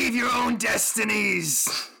 Achieve your own destinies.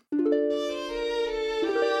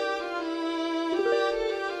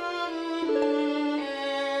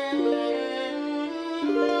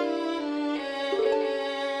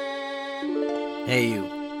 Hey, you.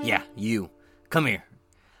 Yeah, you. Come here.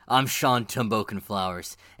 I'm Sean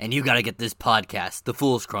Tumbokenflowers, and you gotta get this podcast, The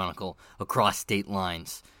Fool's Chronicle, across state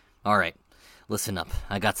lines. Alright, listen up.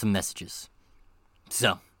 I got some messages.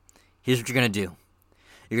 So, here's what you're gonna do.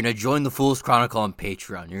 You're gonna join The Fool's Chronicle on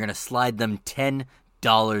Patreon. You're gonna slide them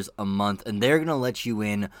 $10 a month, and they're gonna let you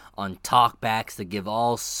in on talkbacks that give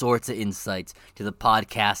all sorts of insights to the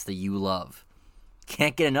podcast that you love.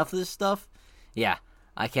 Can't get enough of this stuff? Yeah,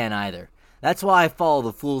 I can't either. That's why I follow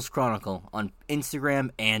The Fool's Chronicle on Instagram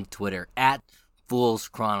and Twitter, at Fool's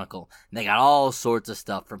Chronicle. And they got all sorts of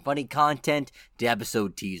stuff, from funny content to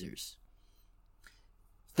episode teasers.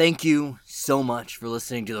 Thank you so much for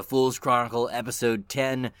listening to The Fool's Chronicle, episode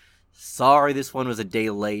 10. Sorry this one was a day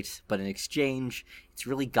late, but in exchange, it's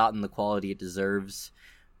really gotten the quality it deserves.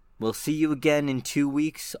 We'll see you again in 2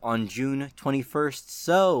 weeks on June 21st,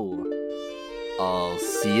 so I'll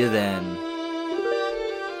see you then.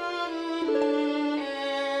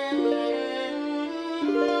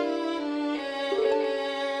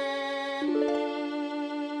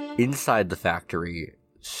 Inside the factory,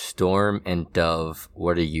 Storm and Dove,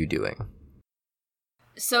 what are you doing?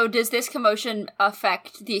 So does this commotion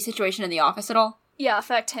affect the situation in the office at all? Yeah,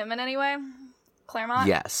 affect him in any way? Claremont?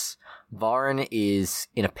 Yes. Varn is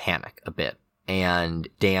in a panic a bit, and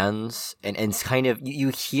Dan's, and it's kind of, you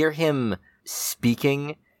hear him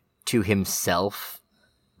speaking to himself,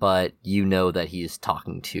 but you know that he is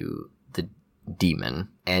talking to the demon,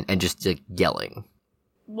 and just like, yelling.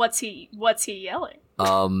 What's he yelling?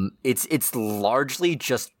 It's largely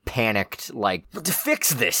just panicked, like, to fix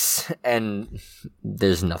this, and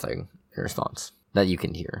there's nothing in response that you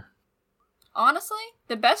can hear. Honestly,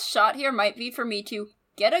 the best shot here might be for me to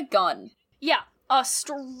get a gun. Yeah, a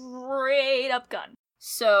straight up gun.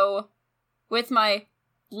 So, with my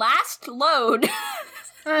last load,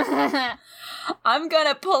 I'm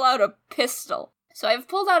gonna pull out a pistol. So I've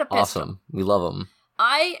pulled out a pistol. Awesome. We love them.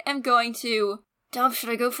 I am going to... Dove, should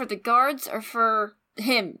I go for the guards or for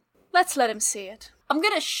him? Let's let him see it. I'm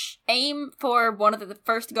gonna aim for one of the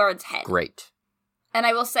first guard's head. Great. And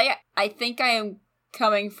I will say, I think I am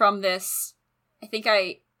coming from this... I think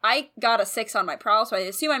I got a 6 on my prowl, so I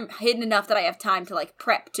assume I'm hidden enough that I have time to, like,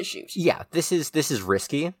 prep to shoot. Yeah, this is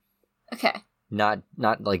risky. Okay. Not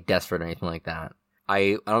like desperate or anything like that.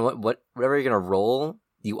 I don't know whatever you're gonna roll,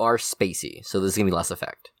 you are spacey, so this is gonna be less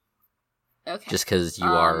effect. Okay. just because you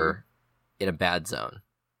are in a bad zone.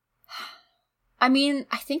 I mean,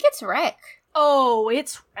 I think it's wreck. Oh,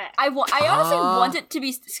 it's wreck. I honestly want it to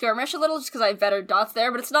be skirmish a little, just because I have better dots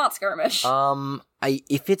there, but it's not skirmish.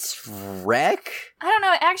 If it's wreck, I don't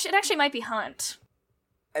know. It actually might be hunt.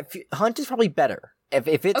 hunt is probably better. If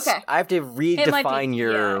it's, Okay. I have to redefine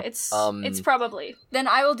your. Yeah, it's probably. Then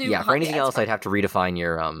I will do. Yeah, hunt. for anything Yeah, else, fine. I'd have to redefine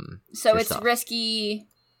your So your it's stuff. risky,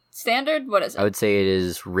 standard. What is it? I would say it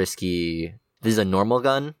is risky. This is a normal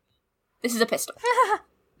gun. This is a pistol.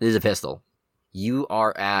 This is a pistol. You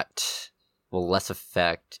are at less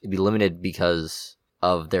effect. It'd be limited because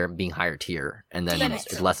of their being higher tier, and then Damn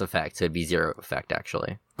it's it. less effect, so it'd be 0 effect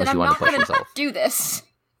actually. Then Unless I'm you want not to push gonna yourself. do this.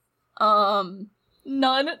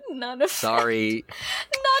 None effect. Sorry.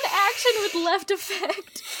 None action with left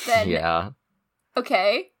effect. Then Yeah.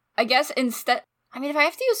 okay. I guess instead. I mean, if I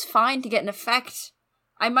have to use find to get an effect,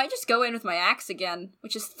 I might just go in with my axe again,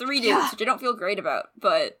 which is 3 dudes, Yeah. which I don't feel great about,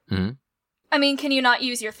 but I mean, can you not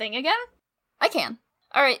use your thing again? I can.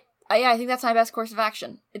 All right. Yeah, I think that's my best course of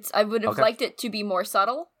action. I would have Okay. liked it to be more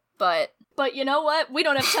subtle, but But you know what? We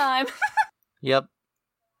don't have time. Yep.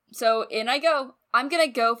 so in I go. I'm gonna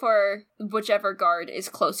go for whichever guard is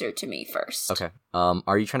closer to me first. Okay.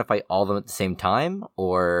 Are you trying to fight all of them at the same time,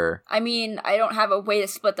 or? I mean, I don't have a way to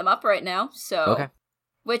split them up right now, so Okay.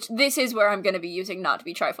 which this is where I'm gonna be using not to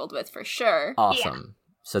be trifled with for sure. Awesome.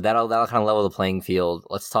 So that'll kind of level the playing field.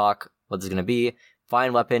 Let's talk what this is going to be.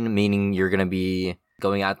 Fine weapon, meaning you're going to be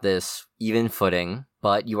going at this even footing,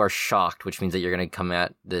 but you are shocked, which means that you're going to come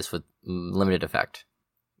at this with limited effect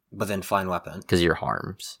But then fine weapon. because of your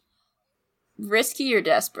harms. Risky or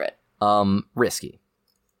desperate? Risky.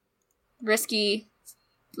 Risky,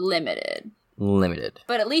 limited. Limited.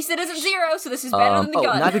 But at least it isn't 0, so this is better than the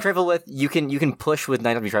gun. Not to be trifled with. You can push with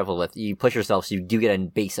not to be trifled with. You push yourself, so you do get a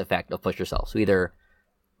base effect of push yourself. So either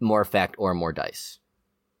more effect or more dice.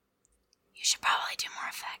 You should probably do more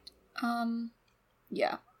effect.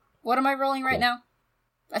 Yeah. What am I rolling right Cool. now?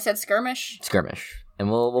 I said skirmish. Skirmish, and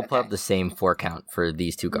we'll put Okay. up the same 4 count for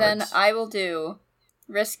these 2 guards. Then I will do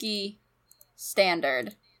risky,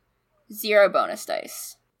 standard, 0 bonus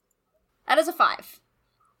dice. That is a 5.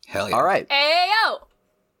 Hell yeah. All right. Ayo!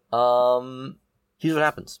 Here's what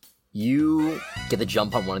happens. You get the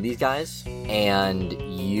jump on one of these guys, and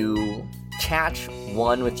you catch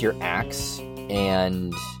one with your axe,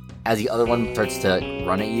 and as the other one starts to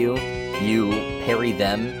run at you, you parry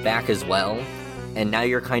them back as well, and now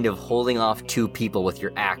you're kind of holding off 2 people with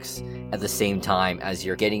your axe at the same time as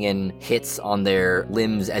you're getting in hits on their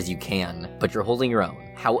limbs as you can, but you're holding your own.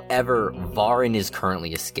 However, Varin is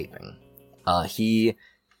currently escaping. He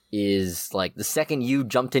is, like, the second you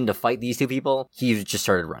jumped in to fight these 2 people, he just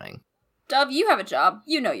started running. Dub, you have a job.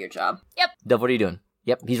 You know your job. Dub, what are you doing?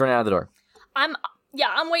 Yep, he's running out of the door. I'm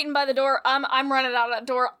waiting by the door. I'm running out of that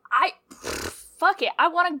door. Fuck it. I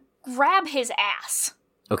want to grab his ass.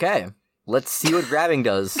 Okay, let's see what grabbing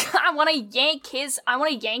does. I want to yank his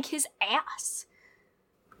ass.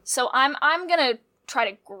 So I'm gonna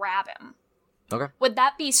try to grab him. Okay. Would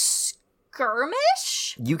that be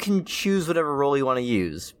skirmish? You can choose whatever role you want to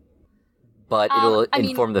use, but it'll I mean-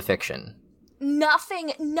 inform the fiction.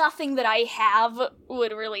 Nothing that I have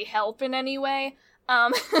would really help in any way.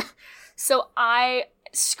 So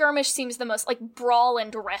skirmish seems the most, like, brawl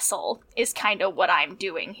and wrestle is kind of what I'm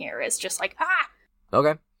doing here, is just like,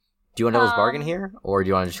 Okay. Do you want Devil's Bargain here, or do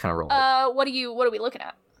you want to just kind of roll it? what are we looking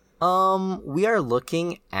at? We are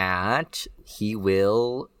looking at he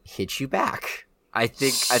will hit you back. I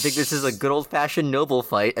think this is a good old fashioned noble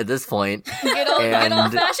fight at this point. Good old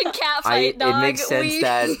fashioned cat fight, dog. It makes sense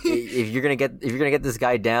that if you're gonna get this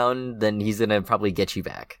guy down, then he's gonna probably get you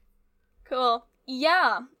back. Cool.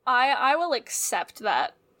 Yeah, I will accept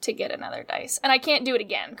that to get another dice. And I can't do it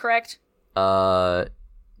again, correct? No,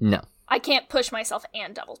 I can't push myself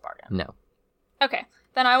and Devil's Bargain. no. Okay,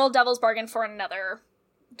 then I will Devil's Bargain for another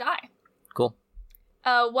die. Cool.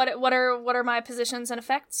 What are my positions and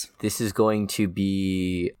effects? This is going to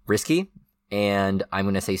be risky, and I'm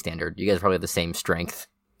gonna say standard. You guys probably have the same strength.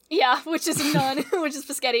 Yeah, which is none, which is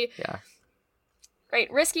Piscetti. Yeah.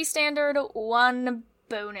 Great, risky standard, 1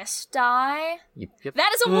 bonus die. Yep.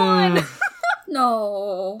 That is a 1.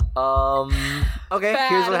 No. Okay. Bad,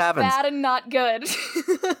 Here's what happens. Bad and not good.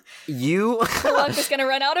 You. Luck is gonna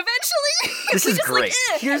run out eventually. This is Just great.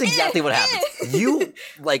 Here's exactly what happens. You,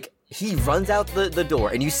 he runs out the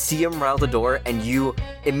door, and you see him run out the door, and you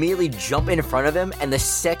immediately jump in front of him, and the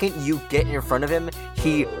second you get in front of him,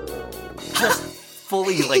 he just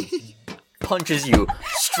fully, punches you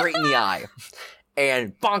straight in the eye.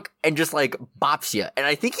 And bonk, and just, bops you. And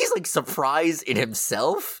I think he's, surprised in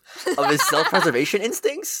himself of his self-preservation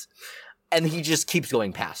instincts. and he just keeps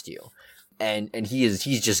going past you. And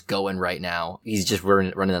he's just going right now. He's just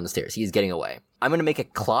running down the stairs. He's getting away. I'm going to make a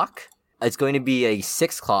clock. It's going to be a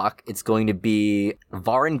 6 clock. It's going to be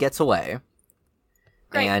Varin gets away.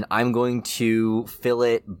 Great. And I'm going to fill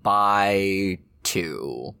it by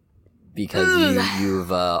 2. Because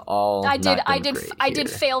you've all I did great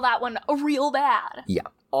fail that one real bad. Yeah.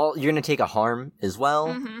 You're going to take a harm as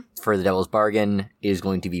well. For the Devil's Bargain is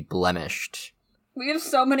going to be blemished. We have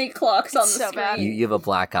so many clocks on the so screen. bad. You have a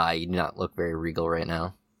black eye. You do not look very regal right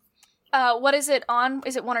now. What is it on?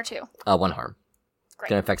 Is it 1 or 2? 1 harm. Great.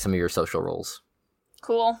 Going to affect some of your social rolls.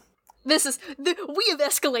 Cool. We have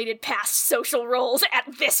escalated past social roles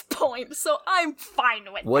at this point, so I'm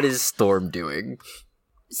fine with What that. is Storm doing?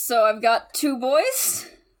 So I've got 2 boys.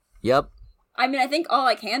 Yep. I mean, I think all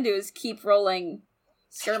I can do is keep rolling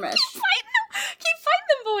skirmish. Keep fighting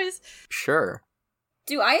them, boys! Sure.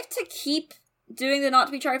 Do I have to keep doing the not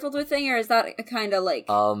to be trifled with thing, or is that a kind of like...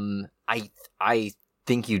 I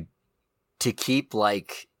think you... To keep,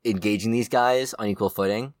 like, engaging these guys on equal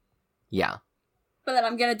footing, yeah. But then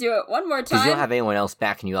I'm gonna do it one more time. Because you don't have anyone else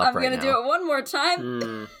backing you up I'm right now. gonna do it one more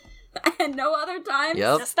time. And no other times.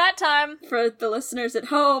 Yep. Just that time. For the listeners at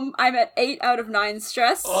home, I'm at 8 out of 9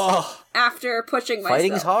 stress after pushing myself.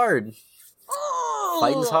 Fighting's hard. Oh.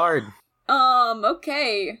 Fighting's hard.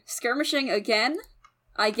 Okay. Skirmishing again.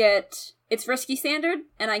 I get... It's risky standard,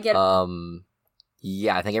 and I get...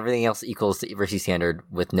 Yeah, I think everything else equals to risky standard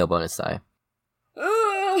with no bonus die.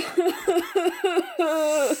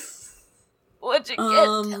 What'd you get,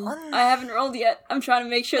 Dylan? I haven't rolled yet. I'm trying to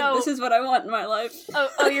make sure that this is what I want in my life.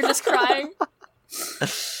 Oh, you're just crying?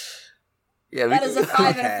 Yeah, That is a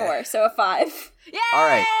 5 and a 4, so a 5. Yay! All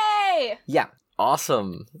right. Yeah,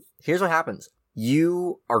 awesome. Here's what happens.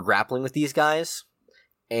 You are grappling with these guys,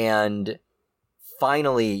 and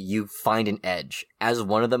finally you find an edge. As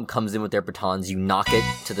one of them comes in with their batons, you knock it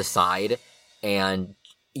to the side, and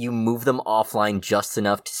you move them offline just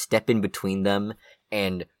enough to step in between them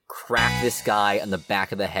and crack this guy on the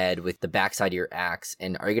back of the head with the backside of your axe.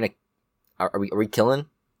 And are we killing?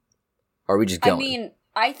 Or are we just going? I mean,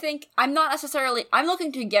 I think I'm not necessarily... I'm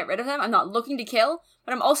looking to get rid of them. I'm not looking to kill,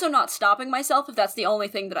 but I'm also not stopping myself if that's the only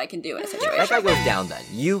thing that I can do in a situation. That guy goes down then.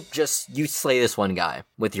 You slay this one guy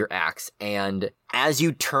with your axe, and as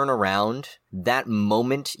you turn around, that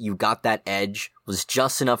moment you got that edge was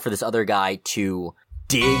just enough for this other guy to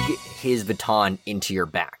dig his baton into your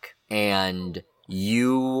back. And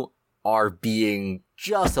you are being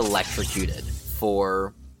just electrocuted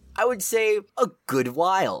for, I would say, a good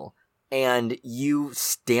while. And you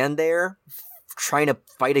stand there trying to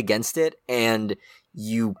fight against it, and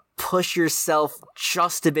you push yourself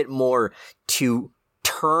just a bit more to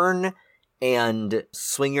turn and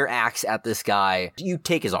swing your axe at this guy. You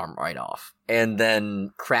take his arm right off, and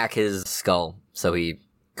then crack his skull so he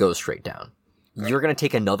goes straight down. Right. You're going to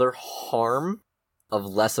take another harm of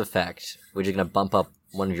less effect, which is going to bump up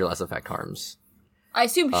one of your less effect harms. I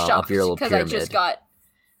assume shocked, because I just got...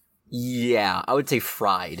 Yeah, I would say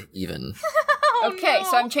fried, even. Okay,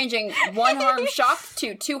 so I'm changing 1 harm shocked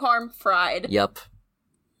to 2 harm fried. Yep.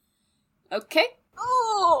 Okay.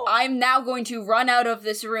 Oh! I'm now going to run out of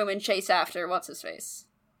this room and chase after what's-his-face?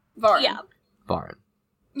 Varin. Yeah. Varin.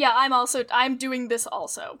 Yeah, I'm doing this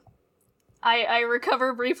also. I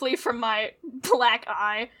recover briefly from my black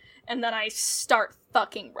eye, and then I start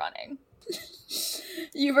fucking running.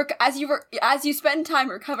 As you spend time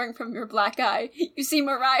recovering from your black eye, you see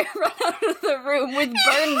Mariah run out of the room with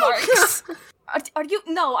burn marks. Are you?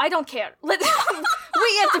 No, I don't care. We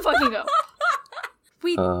have to fucking go.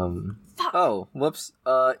 Fuck. Oh, whoops.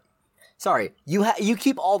 Sorry. You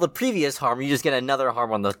keep all the previous harm. You just get another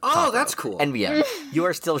harm on the. Oh, that's cool. And yeah, you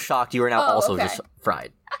are still shocked. You are now also just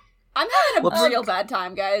fried. I'm having a real bad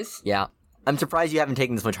time, guys. Yeah. I'm surprised you haven't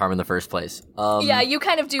taken this much harm in the first place. Yeah, you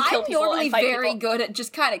kind of do kill people. I'm normally and fight very people. good at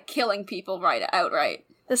just kind of killing people outright.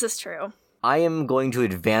 This is true. I am going to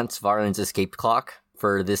advance Varin's escape clock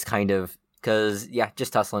for this kind of... Because, yeah,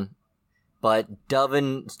 just tussling. But Dove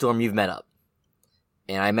and Storm, you've met up.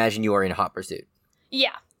 And I imagine you are in hot pursuit.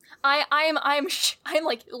 Yeah. I'm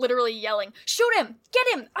like literally yelling, shoot him! Get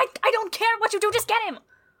him! I don't care what you do, just get him!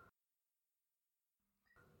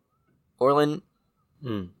 Orlin,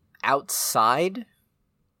 outside,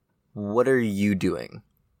 what are you doing?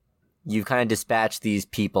 You've kind of dispatched these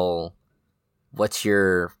people. What's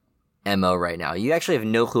your MO right now? You actually have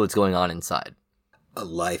no clue what's going on inside.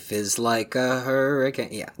 Life is like a hurricane.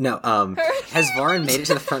 Yeah. No, has Varin made it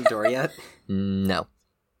to the front door yet? No.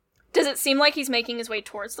 Does it seem like he's making his way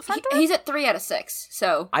towards the front door? He's at 3 out of 6,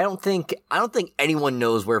 so... I don't think anyone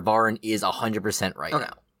knows where Varin is 100% right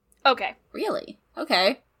now. Okay. Really?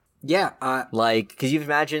 Okay. Yeah, Like, because you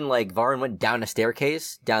imagine, like, Varin went down a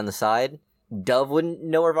staircase, down the side. Dove wouldn't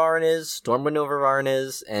know where Varin is, Storm wouldn't know where Varin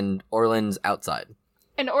is, and Orland's outside.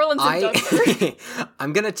 And Orland's in Dunkirk.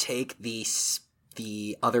 I'm gonna take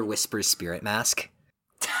the other Whisper's spirit mask.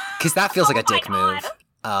 Because that feels like a dick move.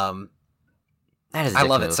 That is a I dick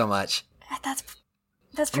love move. it so much. That's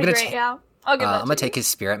pretty great, yeah. I'll give that I'm to gonna you. take his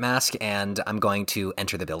spirit mask, and I'm going to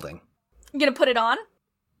enter the building. You gonna put it on?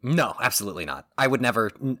 No, absolutely not. I would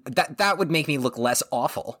never... That would make me look less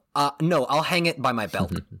awful. No, I'll hang it by my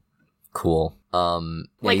belt. Cool.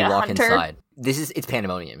 Like you a walk hunter? inside. It's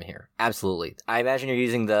pandemonium here. Absolutely. I imagine you're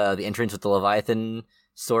using the entrance with the Leviathan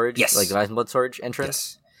storage? Yes. Like Leviathan blood storage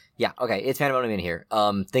entrance? Yeah, okay, it's pandemonium in here.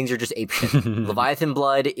 Things are just apeshit. Leviathan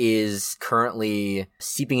blood is currently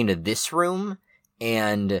seeping into this room,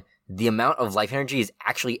 and the amount of life energy is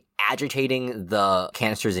actually agitating the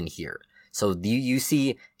canisters in here. So you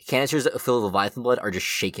see canisters that fill with Leviathan blood are just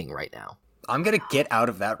shaking right now. I'm gonna get out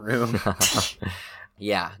of that room.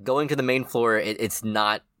 Yeah, going to the main floor, it's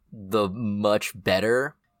not the much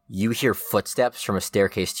better. You hear footsteps from a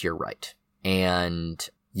staircase to your right, and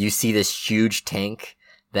you see this huge tank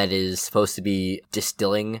that is supposed to be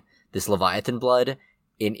distilling this Leviathan blood,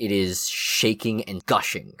 and it is shaking and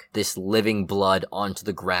gushing this living blood onto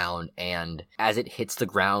the ground, and as it hits the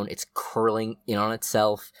ground, it's curling in on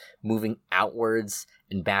itself, moving outwards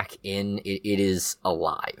and back in. It is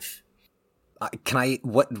alive.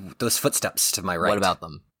 Those footsteps to my right? What about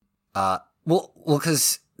them? Well,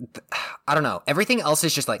 because, I don't know. Everything else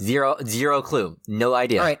is just like... Zero clue. No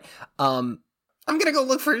idea. All right, I'm gonna go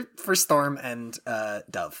look for Storm and,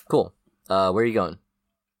 Dove. Cool. Where are you going?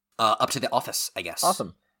 Up to the office, I guess.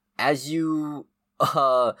 Awesome. As you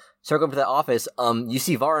start going to the office, you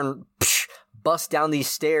see Varin bust down these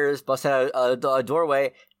stairs, bust out a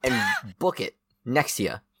doorway, and book it next to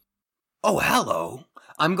you. Oh, hello.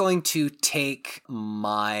 I'm going to take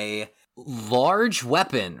my large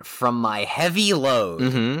weapon from my heavy load.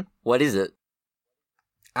 Mm-hmm. What is it?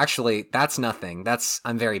 Actually, that's nothing.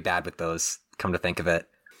 I'm very bad with those, come to think of it.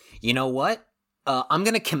 You know what? I'm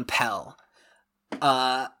gonna compel.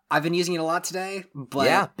 I've been using it a lot today, but...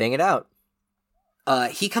 Yeah, bang it out.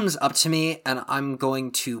 He comes up to me, and I'm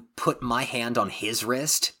going to put my hand on his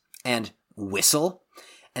wrist and whistle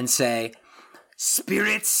and say,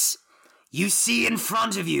 Spirits, you see in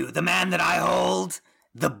front of you the man that I hold,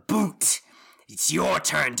 the boot. It's your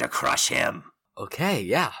turn to crush him. Okay,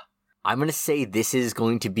 yeah. I'm going to say this is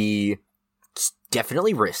going to be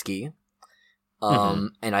definitely risky.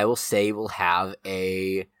 And I will say will have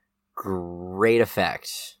a great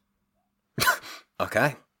effect.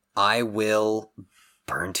 Okay. I will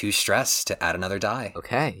burn 2 stress to add another die.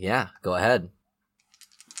 Okay, yeah, go ahead.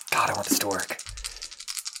 God, I want this to work.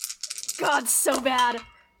 God, so bad.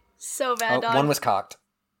 So bad, dog. One was cocked.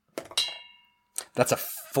 That's a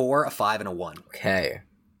 4, a 5, and a 1. Okay.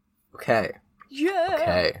 Yeah.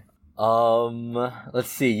 Okay. Let's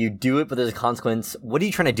see. You do it, but there's a consequence. What are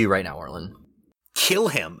you trying to do right now, Orlin? Kill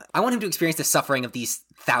him. I want him to experience the suffering of these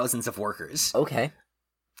thousands of workers. Okay.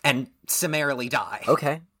 And summarily die.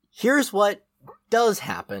 Okay. Here's what does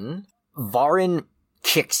happen. Varin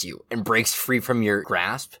kicks you and breaks free from your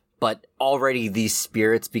grasp, but already these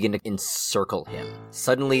spirits begin to encircle him.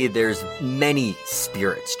 Suddenly there's many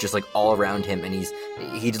spirits just like all around him, and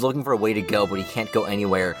he's looking for a way to go, but he can't go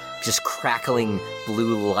anywhere. Just crackling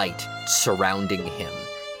blue light surrounding him,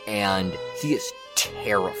 and he is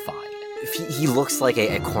terrified. He looks like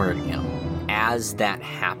a cornered animal. As that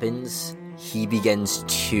happens, he begins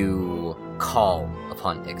to call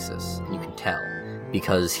upon Ixis, and you can tell,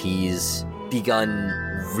 because he's begun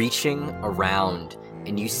reaching around,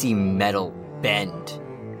 and you see metal bend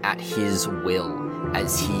at his will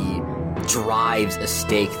as he drives a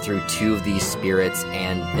stake through 2 of these spirits,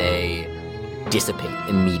 and they dissipate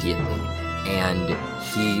immediately. And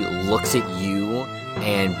he looks at you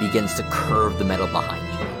and begins to curve the metal behind you.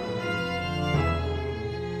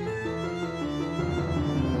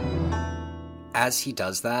 As he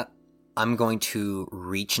does that, I'm going to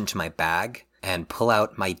reach into my bag and pull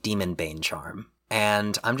out my Demon Bane charm.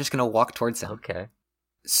 And I'm just going to walk towards him. Okay.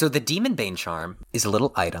 So the Demon Bane charm is a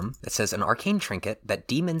little item that says an arcane trinket that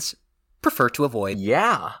demons prefer to avoid.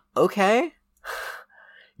 Yeah, okay.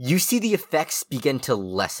 You see the effects begin to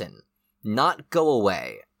lessen, not go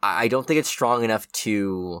away. I don't think it's strong enough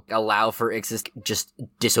to allow for Ixis to just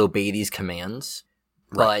disobey these commands,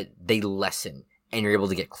 but they lessen, and you're able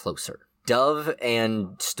to get closer. Dove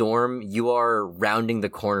and Storm, you are rounding the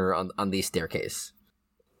corner on the staircase.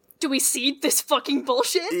 Do we see this fucking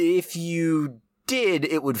bullshit? If you did,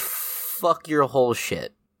 it would fuck your whole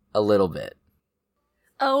shit a little bit.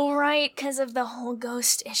 Oh, right, because of the whole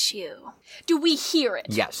ghost issue. Do we hear it?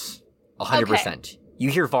 Yes, 100%.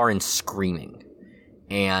 You hear Varin screaming,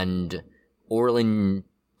 and Orlin's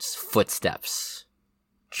footsteps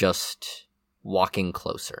just walking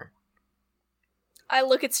closer. I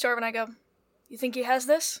look at Storm and I go, you think he has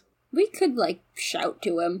this? We could, shout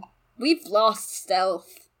to him. We've lost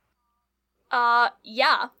stealth.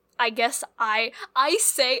 Yeah. I guess I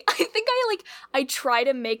say, I try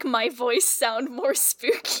to make my voice sound more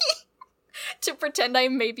spooky to pretend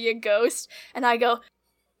I'm maybe a ghost, and I go,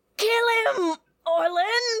 kill him, Orlin!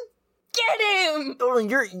 Get him!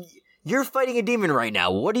 Orlin, you're fighting a demon right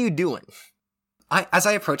now. What are you doing? As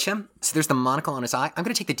I approach him, so there's the monocle on his eye, I'm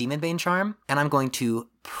going to take the Demon Bane charm, and I'm going to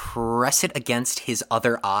press it against his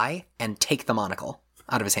other eye and take the monocle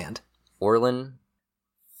out of his hand. Orlin,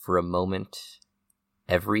 for a moment,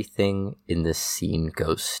 everything in this scene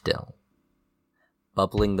goes still.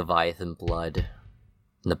 Bubbling Leviathan blood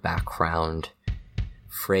in the background,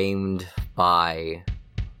 framed by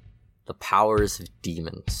the powers of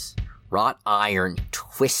demons, wrought iron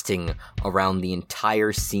twisting around the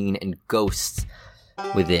entire scene and ghosts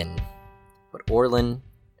within. But Orlin,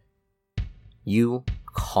 you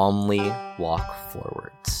calmly walk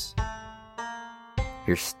forwards,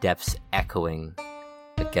 your steps echoing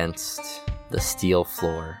against the steel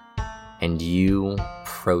floor, and you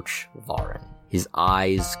approach Varin, his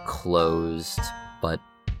eyes closed but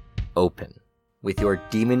open. With your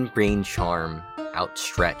demon brain charm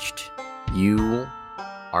outstretched, you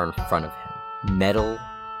are in front of him. Metal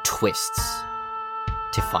twists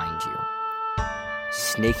to find you.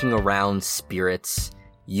 Snaking around spirits,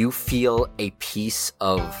 you feel a piece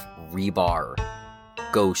of rebar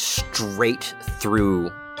go straight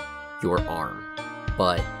through your arm.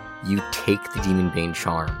 But you take the Demon Bane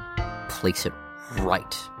charm, place it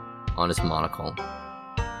right on his monocle,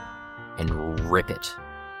 and rip it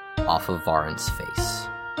off of Varin's face.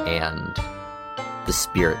 And the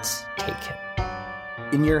spirits take him.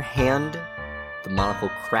 In your hand, the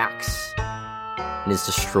monocle cracks and is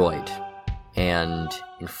destroyed. And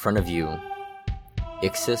in front of you,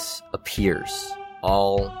 Ixis appears,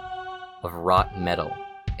 all of wrought metal,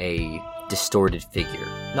 a distorted figure,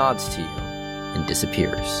 nods to you, and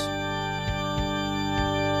disappears.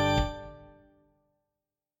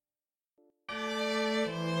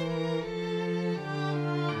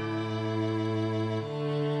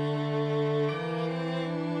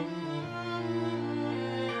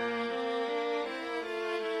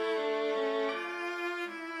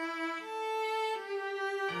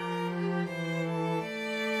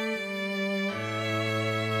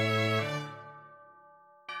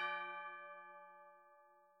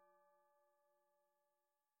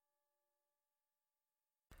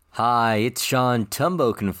 Hi, it's Sean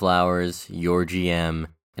Tumbokenflowers, your GM,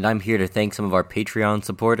 and I'm here to thank some of our Patreon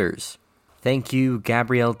supporters. Thank you,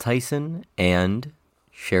 Gabrielle Tyson and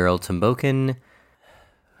Cheryl Tumboken,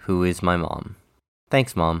 who is my mom.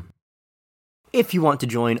 Thanks, Mom. If you want to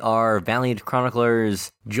join our Valiant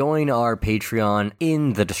Chroniclers, join our Patreon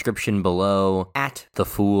in the description below at The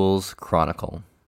Fool's Chronicle.